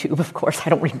before YouTube, of course. I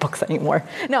don't read books anymore.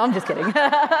 No, I'm just kidding.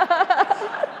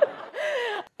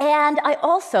 And I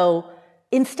also,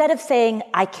 instead of saying,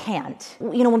 I can't,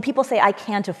 when people say, I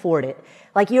can't afford it,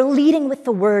 you're leading with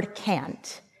the word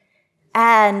can't.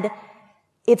 And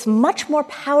it's much more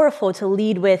powerful to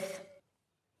lead with,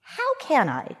 how can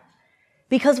I?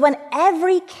 Because when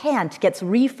every can't gets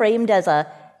reframed as a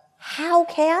how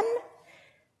can,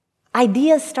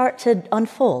 ideas start to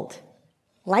unfold.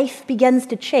 Life begins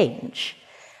to change.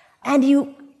 And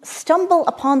you stumble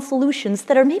upon solutions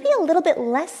that are maybe a little bit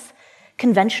less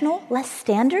conventional, less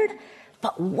standard,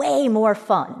 but way more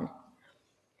fun.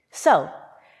 So,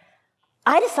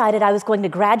 I decided I was going to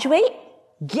graduate,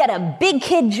 get a big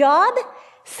kid job,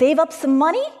 save up some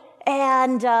money,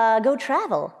 and go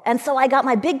travel. And so I got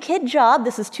my big kid job.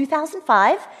 This is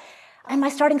 2005, and my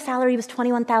starting salary was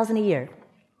 $21,000 a year.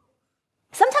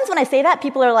 Sometimes when I say that,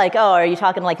 people are like, "Oh, are you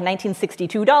talking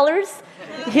 $1962?"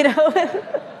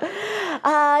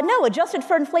 No, adjusted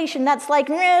for inflation, that's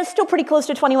still pretty close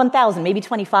to $21,000, maybe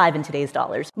 $25,000 in today's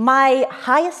dollars. My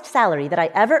highest salary that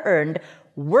I ever earned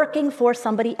working for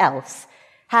somebody else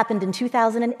happened in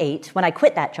 2008 when I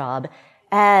quit that job.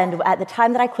 And at the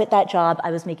time that I quit that job,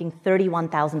 I was making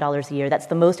 $31,000 a year. That's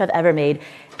the most I've ever made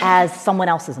as someone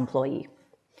else's employee.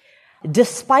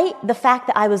 Despite the fact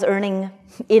that I was earning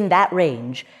in that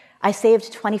range, I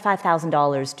saved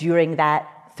 $25,000 during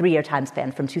that 3-year time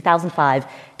span from 2005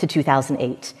 to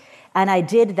 2008. And I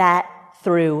did that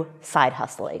through side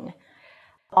hustling.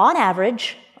 On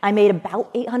average, I made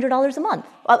about $800 a month.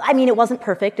 I mean, it wasn't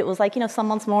perfect. It was like, some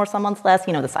months more, some months less,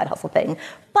 the side hustle thing.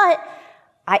 But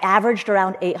I averaged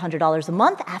around $800 a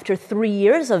month after 3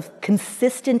 years of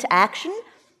consistent action.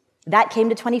 That came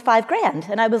to $25,000.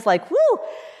 And I was like, woo,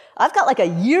 I've got like a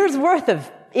year's worth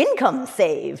of income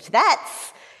saved.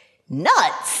 That's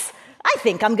nuts. I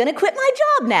think I'm going to quit my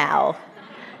job now.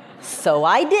 So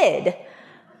I did.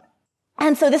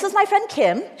 And so this is my friend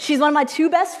Kim. She's one of my 2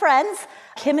 best friends,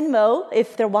 Kim and Mo,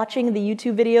 if they're watching the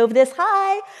YouTube video of this,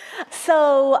 hi.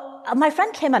 So my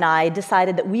friend Kim and I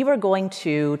decided that we were going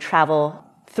to travel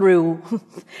through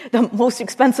the most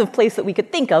expensive place that we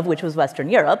could think of, which was Western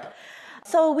Europe.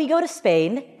 So we go to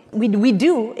Spain. We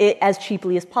do it as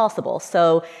cheaply as possible.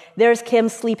 So there's Kim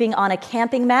sleeping on a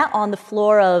camping mat on the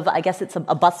floor of, I guess it's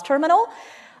a bus terminal,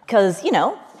 because,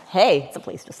 hey, it's a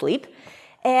place to sleep.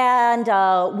 And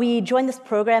we joined this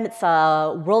program. It's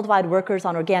Worldwide Workers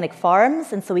on Organic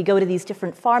Farms. And so we go to these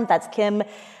different farms. That's Kim.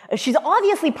 She's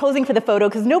obviously posing for the photo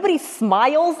because nobody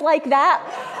smiles like that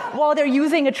while they're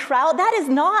using a trowel. That is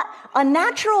not a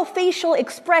natural facial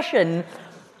expression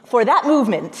for that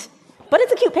movement. But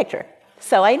it's a cute picture,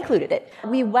 so I included it.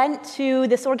 We went to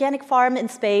this organic farm in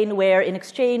Spain where, in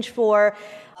exchange for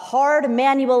hard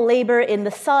manual labor in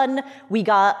the sun, we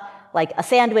got like a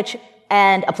sandwich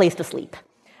and a place to sleep.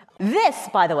 This,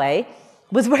 by the way,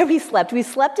 was where we slept. We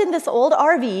slept in this old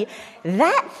RV.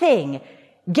 That thing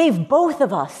gave both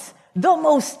of us the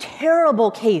most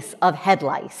terrible case of head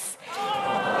lice.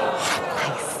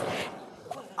 Lice.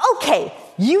 Okay,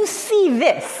 you see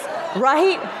this,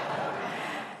 right?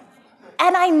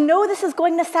 And I know this is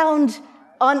going to sound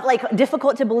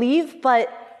difficult to believe, but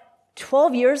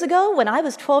 12 years ago, when I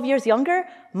was 12 years younger,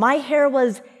 my hair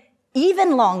was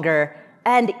even longer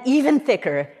and even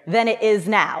thicker than it is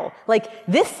now. You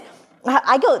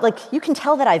can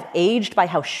tell that I've aged by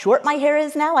how short my hair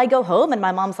is now. I go home and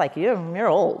my mom's like, you're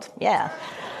old, yeah.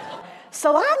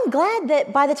 So I'm glad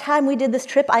that by the time we did this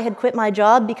trip, I had quit my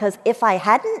job, because if I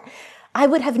hadn't, I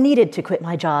would have needed to quit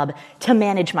my job to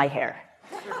manage my hair.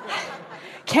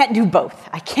 Can't do both.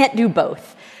 I can't do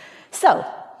both. So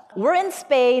we're in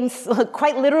Spain,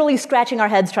 quite literally scratching our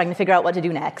heads trying to figure out what to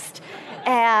do next.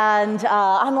 And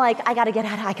I'm like, I gotta get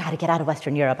out of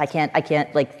Western Europe. I can't.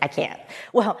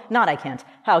 Well, not I can't.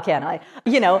 How can I?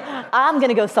 I'm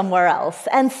gonna go somewhere else.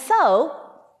 And so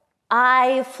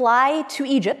I fly to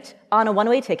Egypt on a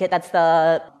one-way ticket. That's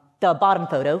the bottom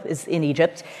photo is in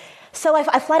Egypt. So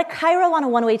I fly to Cairo on a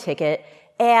one-way ticket,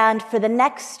 and for the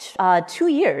next 2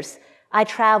 years, I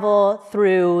travel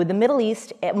through the Middle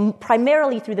East,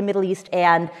 primarily through the Middle East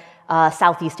and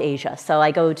Southeast Asia. So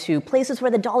I go to places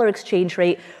where the dollar exchange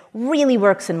rate really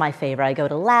works in my favor. I go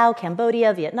to Laos,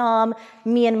 Cambodia, Vietnam,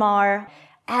 Myanmar,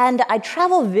 and I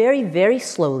travel very, very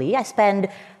slowly. I spend,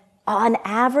 on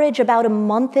average, about a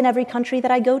month in every country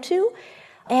that I go to,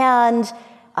 and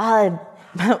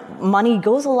money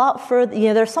goes a lot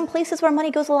further. There's some places where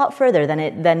money goes a lot further than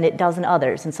it does in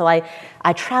others, and so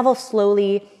I travel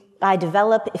slowly. I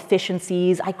develop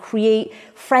efficiencies. I create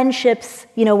friendships,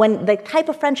 when the type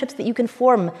of friendships that you can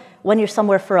form when you're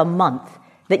somewhere for a month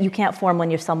that you can't form when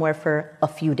you're somewhere for a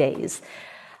few days.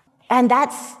 And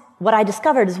that's what I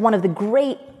discovered is one of the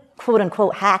great quote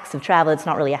unquote hacks of travel. It's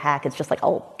not really a hack. It's just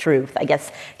truth. I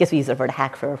guess we use the word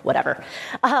hack for whatever.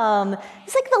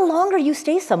 It's like the longer you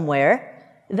stay somewhere,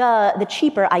 the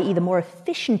cheaper, i.e. the more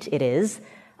efficient it is,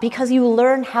 because you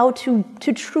learn how to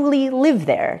truly live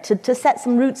there, to set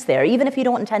some roots there. Even if you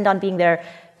don't intend on being there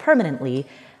permanently,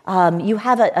 you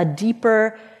have a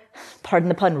deeper, pardon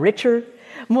the pun, richer,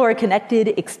 more connected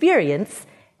experience.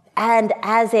 And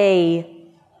as a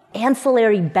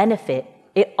ancillary benefit,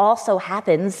 it also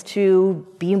happens to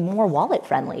be more wallet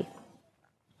friendly.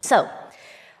 So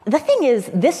the thing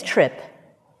is, this trip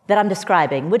that I'm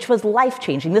describing, which was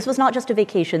life-changing, this was not just a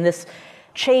vacation, this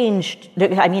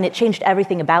it changed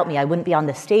everything about me. I wouldn't be on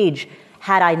this stage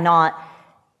had I not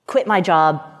quit my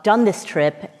job, done this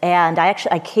trip, and I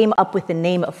came up with the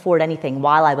name Afford Anything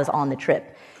while I was on the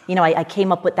trip. I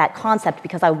came up with that concept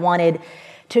because I wanted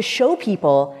to show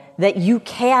people that you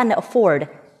can afford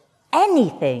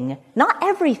anything, not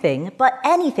everything, but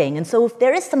anything. And so if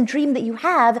there is some dream that you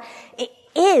have, it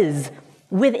is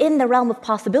within the realm of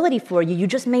possibility for you. You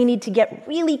just may need to get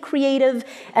really creative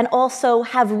and also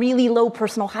have really low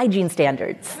personal hygiene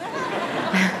standards.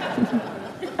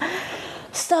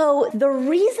 So the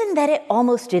reason that it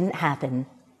almost didn't happen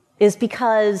is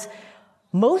because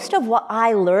most of what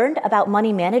I learned about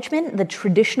money management, the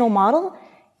traditional model,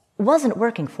 wasn't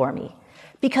working for me.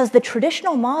 Because the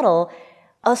traditional model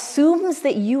assumes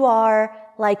that you are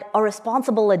like a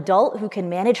responsible adult who can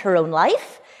manage her own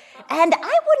life. And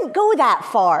I wouldn't go that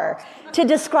far to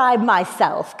describe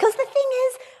myself. Because the thing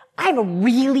is, I'm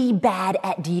really bad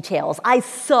at details. I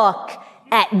suck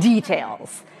at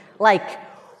details. Like,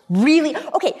 really.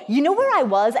 Okay, you know where I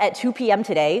was at 2 p.m.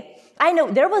 today? I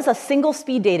know there was a single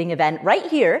speed dating event right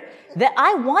here that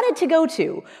I wanted to go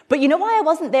to. But you know why I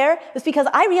wasn't there? It's because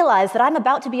I realized that I'm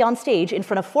about to be on stage in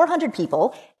front of 400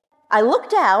 people. I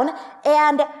looked down,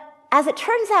 and as it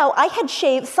turns out, I had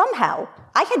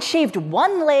shaved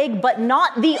one leg, but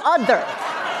not the other.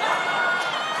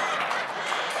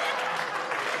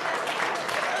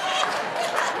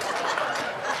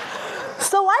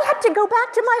 So I had to go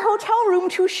back to my hotel room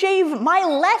to shave my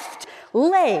left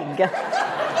leg.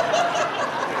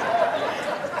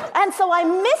 And so I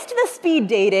missed the speed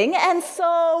dating, and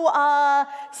so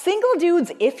single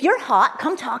dudes, if you're hot,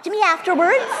 come talk to me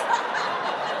afterwards.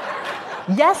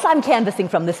 Yes, I'm canvassing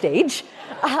from the stage.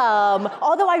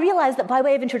 Although I realize that by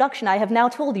way of introduction, I have now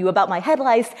told you about my head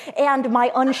lice and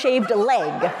my unshaved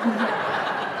leg.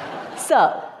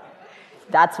 So,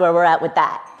 that's where we're at with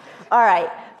that. All right.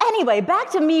 Anyway, back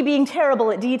to me being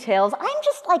terrible at details. I'm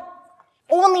just like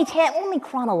only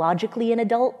chronologically an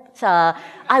adult.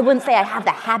 I wouldn't say I have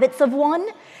the habits of one.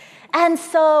 And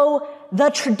so the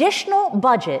traditional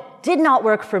budget did not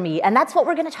work for me, and that's what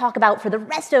we're going to talk about for the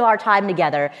rest of our time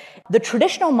together. The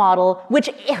traditional model, which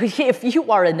if you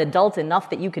are an adult enough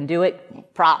that you can do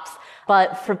it, props.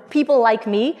 But for people like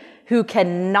me who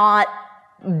cannot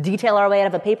detail our way out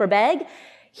of a paper bag,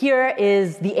 here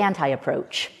is the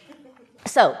anti-approach.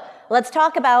 So let's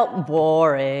talk about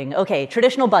boring. Okay,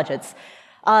 traditional budgets.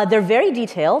 They're very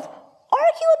detailed.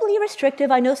 Arguably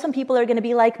restrictive. I know some people are going to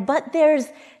be like, but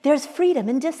there's freedom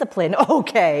and discipline.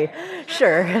 Okay,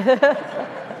 sure.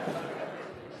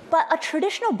 But a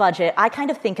traditional budget, I kind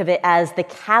of think of it as the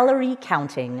calorie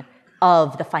counting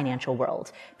of the financial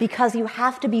world, because you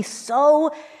have to be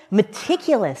so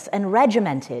meticulous and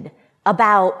regimented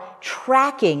about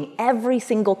tracking every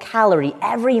single calorie,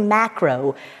 every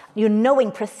macro,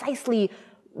 knowing precisely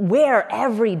where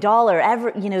every dollar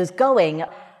is going.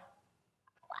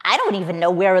 I don't even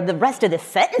know where the rest of this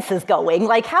sentence is going.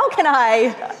 Like, how can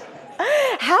I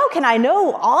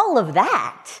know all of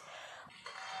that?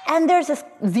 And there's this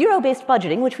zero-based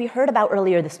budgeting, which we heard about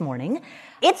earlier this morning.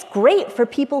 It's great for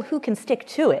people who can stick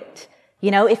to it.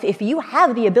 If you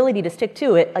have the ability to stick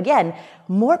to it, again,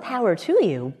 more power to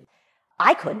you.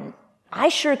 I couldn't. I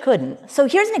sure couldn't. So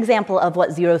here's an example of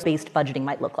what zero-based budgeting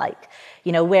might look like.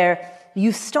 Where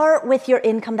you start with your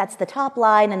income, that's the top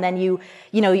line, and then you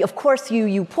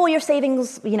pull your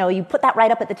savings, you put that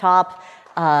right up at the top,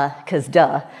 'cause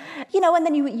duh. And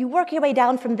then you work your way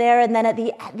down from there, and then at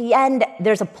the end,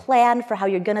 there's a plan for how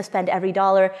you're gonna spend every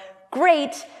dollar.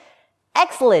 Great.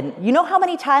 Excellent. You know how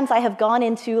many times I have gone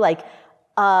into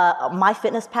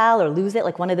MyFitnessPal or Lose It,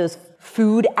 like one of those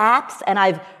food apps, and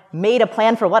I've made a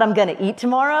plan for what I'm gonna eat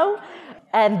tomorrow,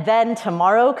 and then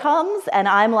tomorrow comes, and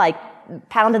I'm like,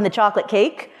 pounding the chocolate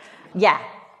cake? Yeah,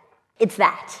 it's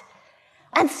that.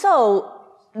 And so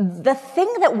the thing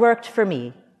that worked for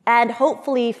me, and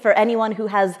hopefully for anyone who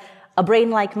has a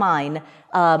brain like mine,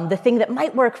 the thing that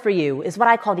might work for you is what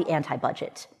I call the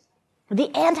anti-budget.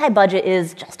 The anti-budget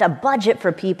is just a budget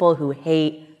for people who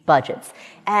hate budgets.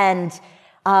 And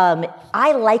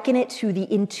I liken it to the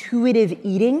intuitive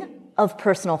eating of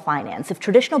personal finance. If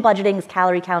traditional budgeting is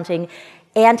calorie counting,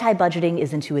 anti-budgeting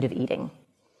is intuitive eating.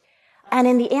 And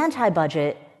in the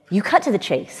anti-budget, you cut to the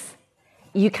chase.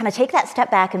 You kind of take that step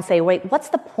back and say, wait, what's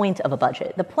the point of a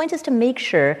budget? The point is to make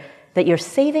sure that you're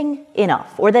saving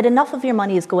enough, or that enough of your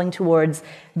money is going towards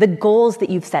the goals that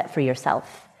you've set for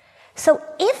yourself. So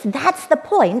if that's the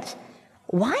point,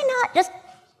 why not just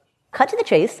cut to the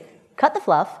chase, cut the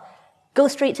fluff, go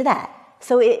straight to that?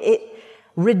 So it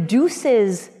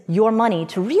reduces your money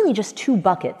to really just two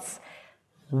buckets: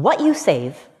 what you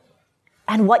save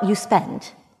and what you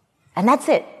spend. And that's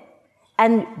it.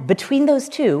 And between those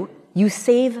two, you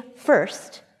save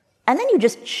first, and then you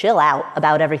just chill out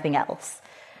about everything else.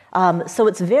 So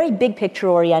it's very big picture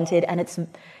oriented, and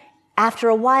after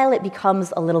a while it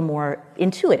becomes a little more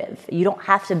intuitive. You don't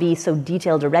have to be so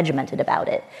detailed or regimented about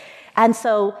it. And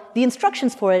so the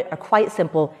instructions for it are quite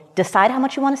simple. Decide how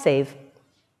much you want to save,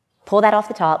 pull that off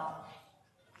the top,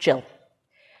 chill.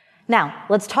 Now,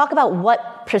 let's talk about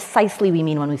what precisely we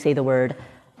mean when we say the word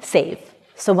save.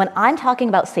 So when I'm talking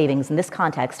about savings in this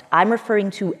context, I'm referring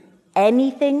to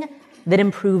anything that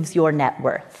improves your net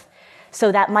worth.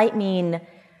 So that might mean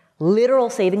literal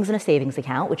savings in a savings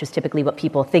account, which is typically what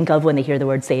people think of when they hear the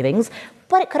word savings,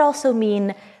 but it could also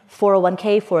mean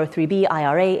 401k, 403b,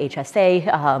 IRA,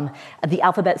 HSA, the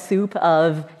alphabet soup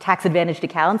of tax-advantaged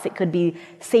accounts. It could be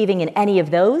saving in any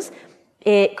of those.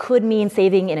 It could mean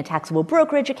saving in a taxable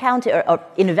brokerage account or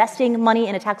investing money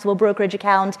in a taxable brokerage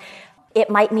account. It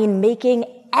might mean making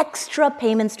extra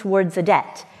payments towards a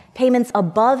debt, payments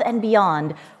above and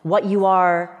beyond what you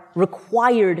are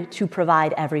required to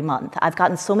provide every month. I've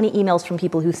gotten so many emails from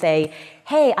people who say,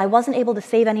 hey, I wasn't able to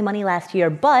save any money last year,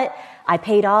 but I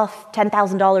paid off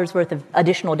 $10,000 worth of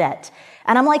additional debt.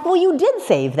 And I'm like, well, you did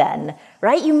save then,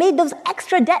 right? You made those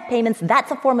extra debt payments. That's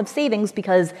a form of savings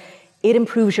because it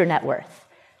improves your net worth.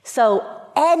 So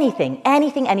anything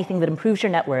that improves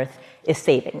your net worth is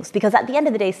savings. Because at the end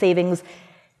of the day, savings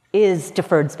is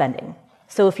deferred spending.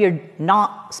 So if you're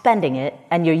not spending it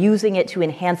and you're using it to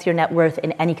enhance your net worth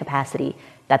in any capacity,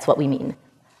 that's what we mean.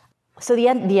 So the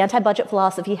anti-budget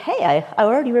philosophy, hey, I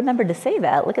already remembered to say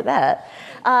that, look at that,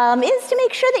 is to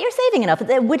make sure that you're saving enough,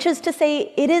 which is to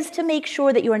say it is to make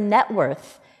sure that your net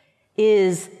worth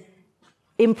is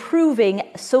improving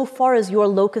so far as your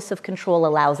locus of control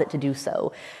allows it to do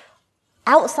so.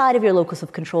 Outside of your locus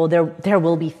of control, there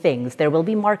will be things. There will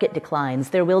be market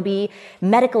declines. There will be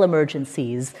medical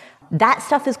emergencies. That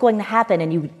stuff is going to happen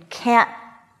and you can't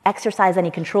exercise any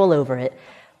control over it.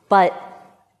 But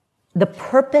the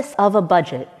purpose of a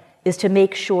budget is to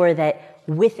make sure that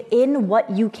within what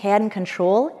you can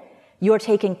control, you're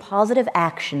taking positive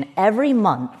action every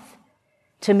month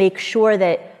to make sure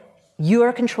that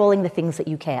you're controlling the things that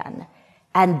you can.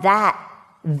 And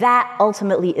that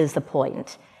ultimately is the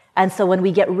point. And so when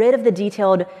we get rid of the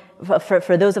detailed,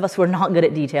 for those of us who are not good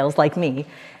at details like me,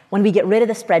 when we get rid of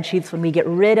the spreadsheets, when we get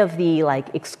rid of the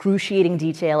excruciating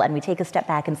detail and we take a step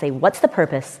back and say, what's the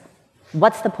purpose?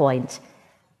 What's the point?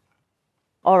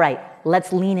 All right,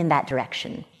 let's lean in that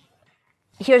direction.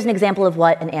 Here's an example of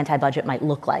what an anti-budget might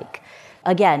look like.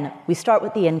 Again, we start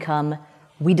with the income.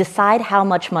 We decide how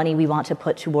much money we want to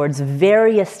put towards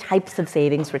various types of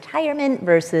savings, retirement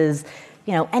versus,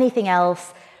 anything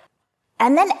else.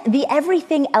 And then the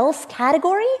everything else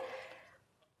category,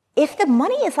 if the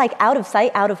money is out of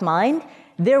sight, out of mind,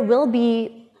 there will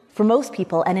be, for most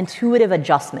people, an intuitive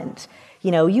adjustment.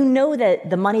 You know that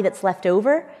the money that's left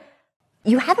over,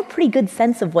 you have a pretty good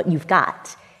sense of what you've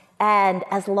got. And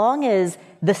as long as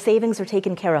the savings are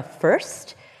taken care of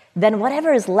first, then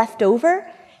whatever is left over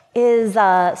is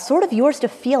sort of yours to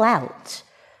feel out.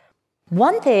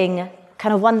 One thing,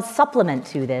 one supplement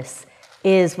to this,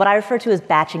 is what I refer to as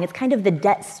batching. It's kind of the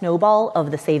debt snowball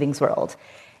of the savings world.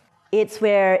 It's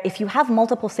where if you have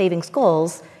multiple savings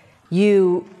goals,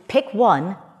 you pick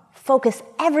one, focus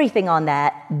everything on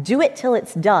that, do it till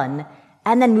it's done,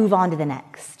 and then move on to the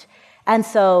next. And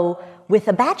so with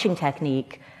a batching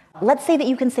technique, let's say that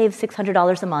you can save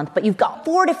 $600 a month, but you've got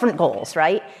 4 different goals,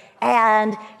 right?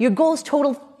 And your goals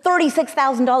total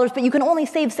 $36,000, but you can only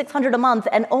save $600 a month,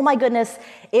 and oh my goodness,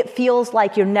 it feels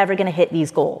like you're never going to hit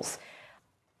these goals.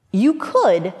 You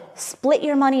could split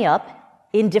your money up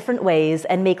in different ways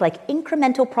and make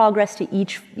incremental progress to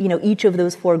each of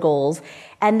those 4 goals.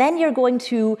 And then you're going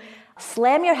to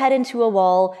slam your head into a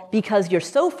wall because you're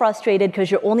so frustrated because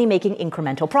you're only making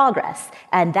incremental progress.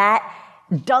 And that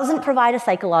doesn't provide a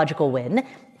psychological win.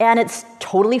 And it's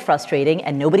totally frustrating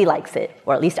and nobody likes it.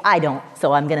 Or at least I don't.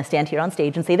 So I'm going to stand here on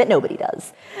stage and say that nobody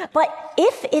does. But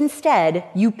if instead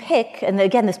you pick, and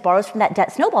again, this borrows from that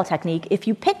debt snowball technique, if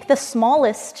you pick the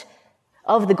smallest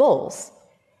of the goals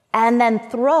and then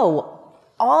throw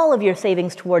all of your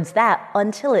savings towards that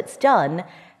until it's done,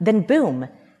 then boom,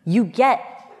 you get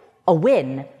a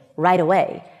win right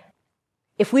away.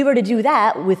 If we were to do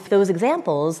that with those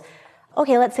examples,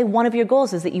 okay, let's say one of your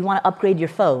goals is that you want to upgrade your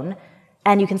phone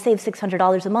and you can save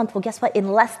 $600 a month. Well, guess what?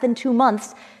 In less than 2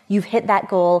 months, you've hit that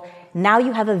goal. Now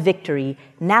you have a victory.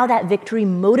 Now that victory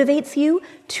motivates you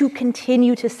to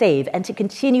continue to save and to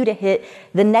continue to hit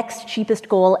the next cheapest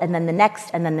goal and then the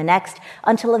next and then the next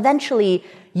until eventually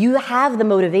you have the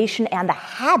motivation and the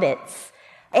habits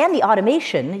and the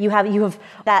automation. You have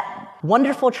that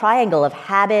wonderful triangle of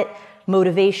habit,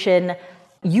 motivation.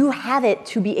 You have it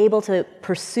to be able to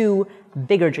pursue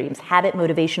bigger dreams. Habit,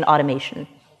 motivation, automation.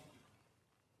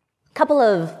 Couple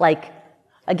of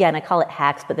again, I call it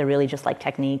hacks, but they're really just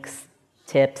techniques,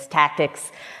 tips,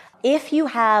 tactics. If you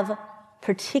have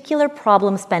particular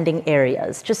problem spending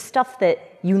areas, just stuff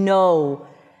that you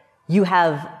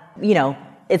have,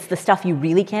 it's the stuff you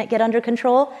really can't get under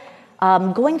control,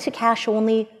 going to cash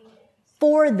only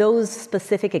for those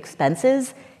specific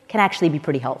expenses can actually be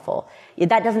pretty helpful.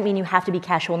 That doesn't mean you have to be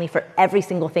cash only for every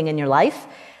single thing in your life,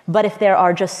 but if there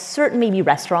are just certain maybe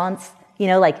restaurants,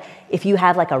 Like if you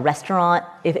have like a restaurant,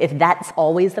 if that's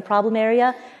always the problem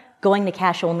area, going to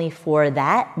cash only for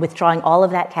that, withdrawing all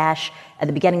of that cash at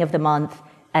the beginning of the month,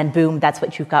 and boom, that's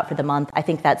what you've got for the month. I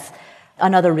think that's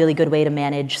another really good way to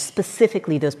manage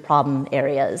specifically those problem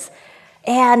areas.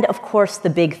 And of course, the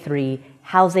big three: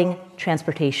 housing,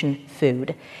 transportation,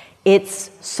 food. It's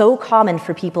so common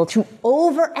for people to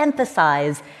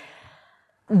overemphasize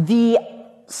the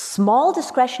small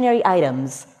discretionary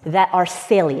items that are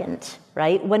salient,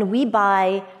 right? When we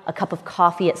buy a cup of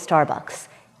coffee at Starbucks,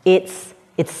 it's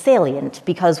salient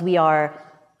because we are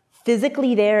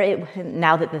physically there.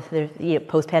 Now that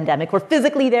post-pandemic, we're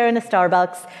physically there in a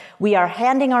Starbucks. We are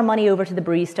handing our money over to the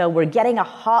barista. We're getting a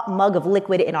hot mug of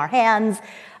liquid in our hands.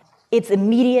 It's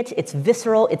immediate, it's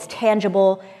visceral, it's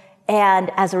tangible.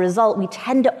 And as a result, we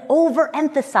tend to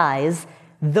overemphasize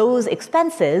those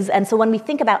expenses. And so when we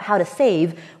think about how to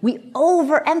save, we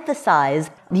overemphasize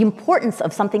the importance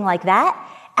of something like that,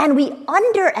 and we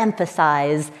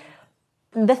underemphasize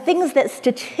the things that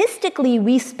statistically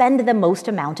we spend the most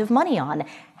amount of money on: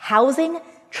 housing,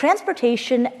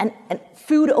 transportation, and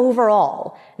food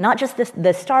overall. Not just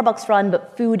the Starbucks run,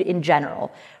 but food in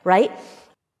general, right?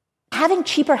 Having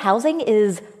cheaper housing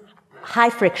is high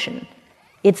friction.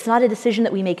 It's not a decision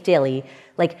that we make daily.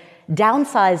 Like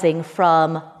downsizing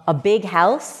from a big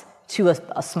house to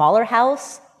a smaller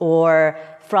house, or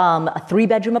from a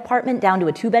 3-bedroom apartment down to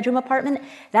a 2-bedroom apartment,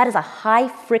 that is a high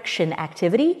friction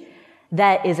activity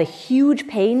that is a huge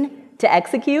pain to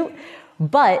execute,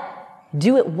 but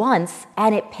do it once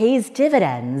and it pays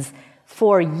dividends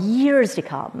for years to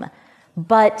come.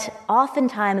 But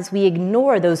oftentimes we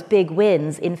ignore those big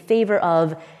wins in favor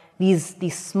of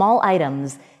these small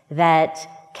items that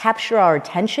capture our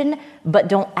attention but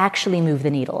don't actually move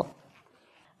the needle.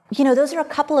 Those are a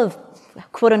couple of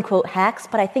quote-unquote hacks,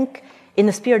 but I think in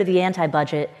the spirit of the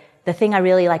anti-budget, the thing I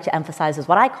really like to emphasize is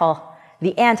what I call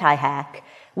the anti-hack,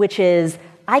 which is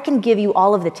I can give you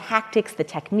all of the tactics, the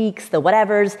techniques, the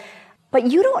whatevers, but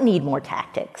you don't need more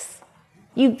tactics.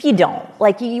 You don't.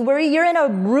 Like, you're in a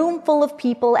room full of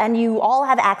people and you all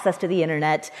have access to the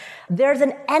internet. There's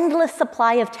an endless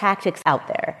supply of tactics out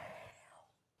there.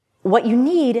 What you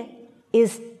need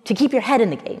is to keep your head in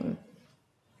the game.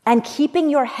 And keeping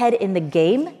your head in the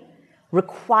game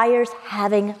requires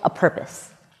having a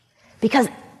purpose. Because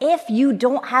if you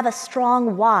don't have a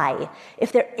strong why,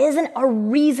 if there isn't a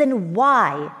reason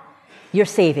why you're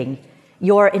saving,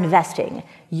 you're investing,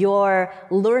 you're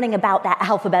learning about that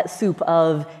alphabet soup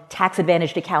of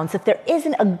tax-advantaged accounts, if there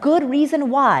isn't a good reason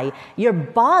why you're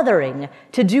bothering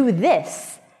to do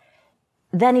this,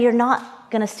 then you're not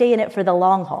going to stay in it for the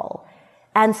long haul.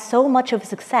 And so much of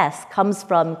success comes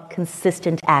from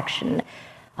consistent action.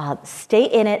 Stay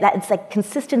in it. It's like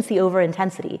consistency over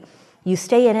intensity. You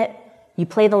stay in it, you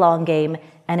play the long game,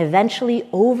 and eventually,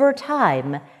 over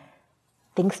time,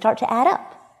 things start to add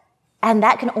up. And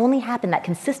that can only happen, that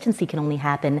consistency can only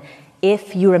happen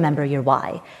if you remember your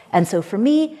why. And so for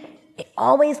me, it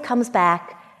always comes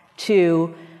back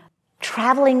to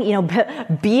traveling,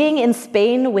 being in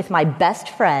Spain with my best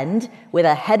friend with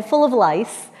a head full of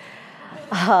lice,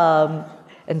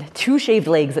 and 2 shaved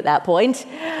legs at that point,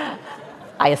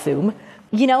 I assume.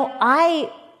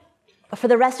 I, for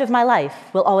the rest of my life,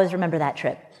 will always remember that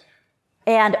trip.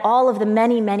 And all of the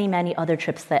many, many, many other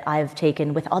trips that I've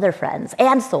taken with other friends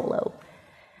and solo.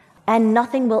 And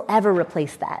nothing will ever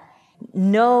replace that.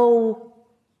 No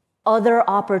other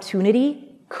opportunity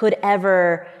could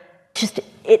ever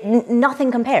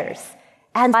nothing compares.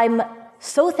 And I'm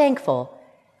so thankful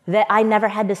that I never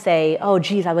had to say, oh,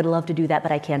 geez, I would love to do that,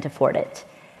 but I can't afford it.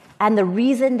 And the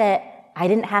reason that I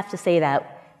didn't have to say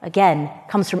that, again,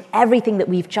 comes from everything that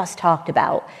we've just talked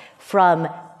about, from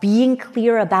being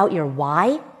clear about your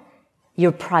why,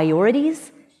 your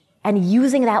priorities, and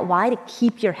using that why to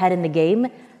keep your head in the game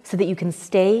so that you can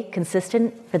stay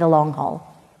consistent for the long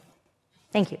haul.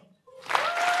 Thank you.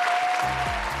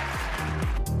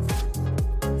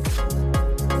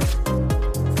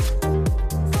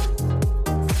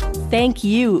 Thank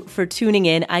you for tuning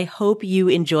in. I hope you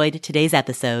enjoyed today's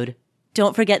episode.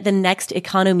 Don't forget the next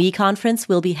Economy conference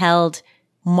will be held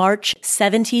March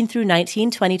 17 through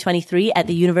 19, 2023 at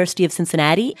the University of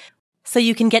Cincinnati. So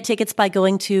you can get tickets by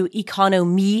going to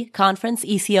Econome Conference,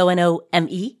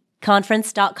 ECONOME,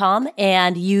 conference.com,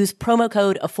 and use promo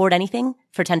code AffordAnything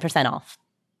for 10% off.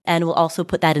 And we'll also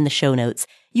put that in the show notes.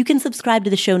 You can subscribe to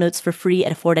the show notes for free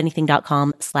at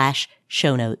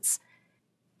affordanything.com/show notes.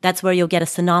 That's where you'll get a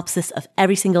synopsis of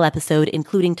every single episode,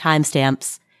 including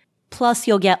timestamps. Plus,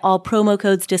 you'll get all promo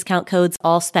codes, discount codes,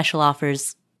 all special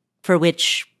offers, for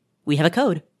which we have a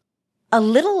code. A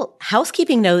little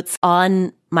housekeeping notes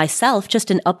on myself,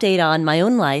 just an update on my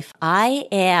own life. I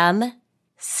am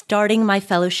starting my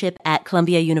fellowship at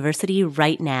Columbia University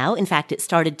right now. In fact, it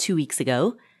started 2 weeks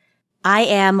ago. I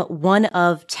am one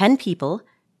of 10 people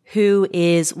who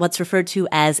is what's referred to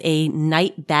as a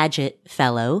Knight Bagehot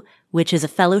Fellow, which is a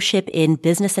fellowship in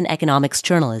business and economics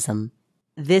journalism.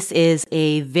 This is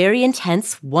a very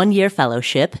intense 1-year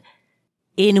fellowship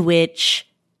in which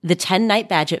the 10 Knight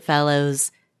Bagehot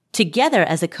Fellows together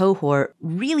as a cohort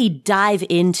really dive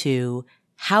into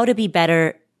how to be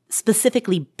better,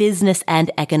 specifically business and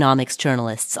economics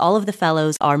journalists. All of the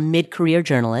fellows are mid-career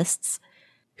journalists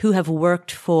who have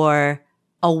worked for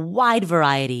a wide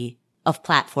variety of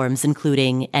platforms,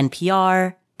 including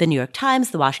NPR, the New York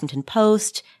Times, the Washington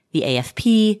Post, the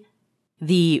AFP.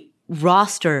 The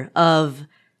roster of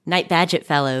Knight Bagehot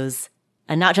Fellows,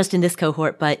 and not just in this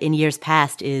cohort, but in years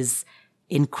past, is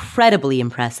incredibly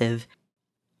impressive.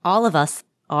 All of us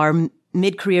are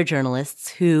mid-career journalists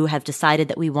who have decided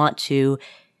that we want to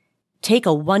take a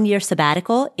 1-year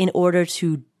sabbatical in order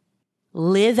to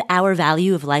live our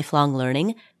value of lifelong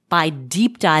learning by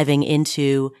deep diving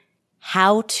into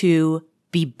how to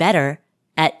be better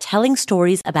at telling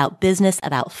stories about business,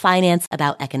 about finance,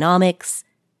 about economics.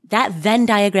 That Venn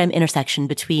diagram intersection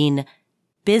between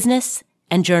business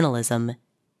and journalism,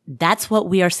 that's what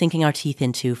we are sinking our teeth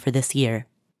into for this year.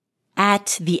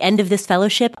 At the end of this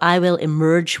fellowship, I will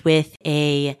emerge with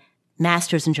a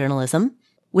master's in journalism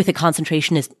with a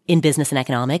concentration in business and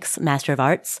economics, Master of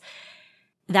Arts.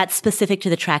 That's specific to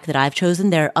the track that I've chosen.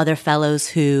 There are other fellows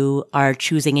who are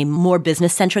choosing a more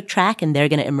business-centric track, and they're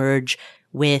going to emerge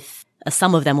with,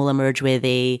 some of them will emerge with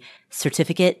a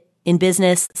certificate in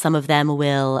business. Some of them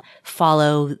will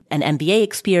follow an MBA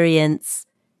experience.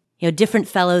 Different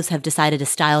fellows have decided to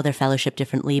style their fellowship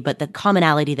differently, but the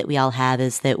commonality that we all have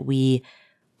is that we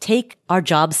take our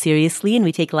jobs seriously and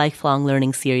we take lifelong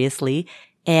learning seriously.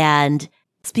 And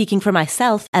speaking for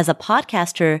myself as a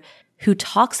podcaster who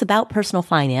talks about personal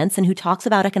finance and who talks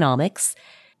about economics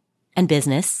and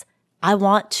business, I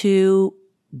want to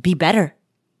be better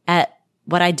at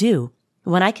what I do.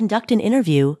 When I conduct an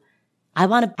interview, I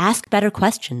want to ask better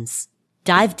questions,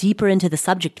 dive deeper into the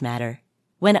subject matter.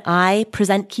 When I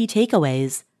present key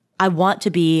takeaways, I want to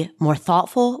be more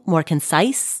thoughtful, more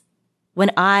concise.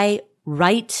 When I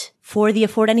write for the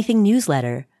Afford Anything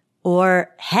newsletter,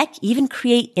 or heck, even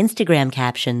create Instagram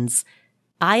captions,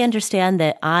 I understand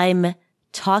that I'm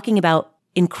talking about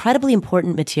incredibly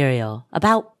important material,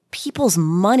 about people's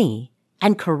money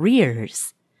and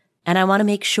careers. And I want to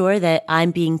make sure that I'm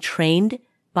being trained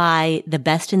by the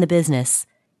best in the business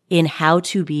in how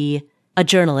to be a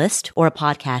journalist or a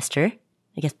podcaster.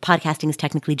 I guess podcasting is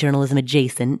technically journalism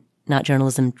adjacent, not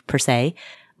journalism per se.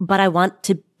 But I want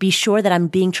to be sure that I'm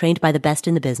being trained by the best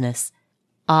in the business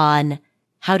on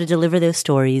how to deliver those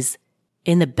stories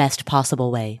in the best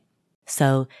possible way.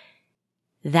 So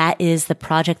that is the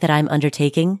project that I'm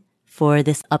undertaking for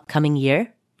this upcoming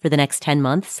year, for the next 10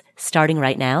 months, starting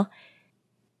right now.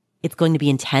 It's going to be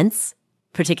intense,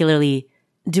 particularly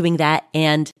doing that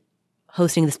and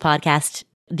hosting this podcast,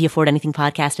 the Afford Anything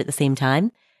podcast, at the same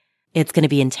time. It's going to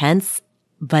be intense,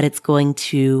 but it's going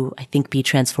to, I think, be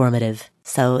transformative.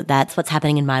 So that's what's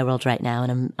happening in my world right now,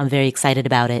 and I'm very excited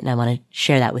about it, and I want to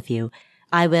share that with you.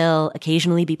 I will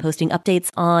occasionally be posting updates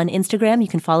on Instagram. You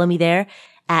can follow me there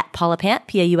at Paula Pant,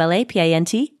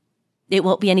 Paulapant. It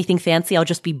won't be anything fancy. I'll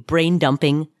just be brain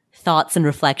dumping thoughts and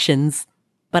reflections,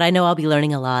 but I know I'll be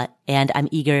learning a lot, and I'm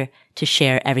eager to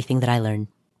share everything that I learn.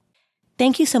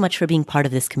 Thank you so much for being part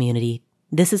of this community.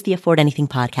 This is the Afford Anything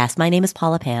podcast. My name is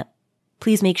Paula Pant.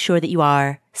 Please make sure that you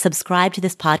are subscribed to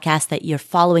this podcast, that you're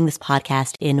following this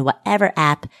podcast in whatever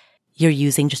app you're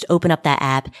using. Just open up that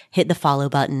app, hit the follow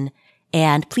button,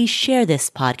 and please share this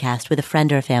podcast with a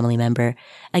friend or a family member.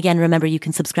 Again, remember, you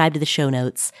can subscribe to the show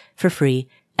notes for free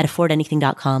at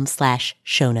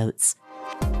affordanything.com/show notes.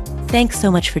 Thanks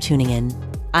so much for tuning in.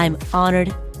 I'm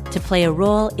honored to play a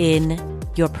role in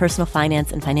your personal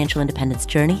finance and financial independence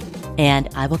journey, and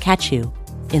I will catch you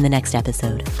in the next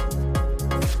episode.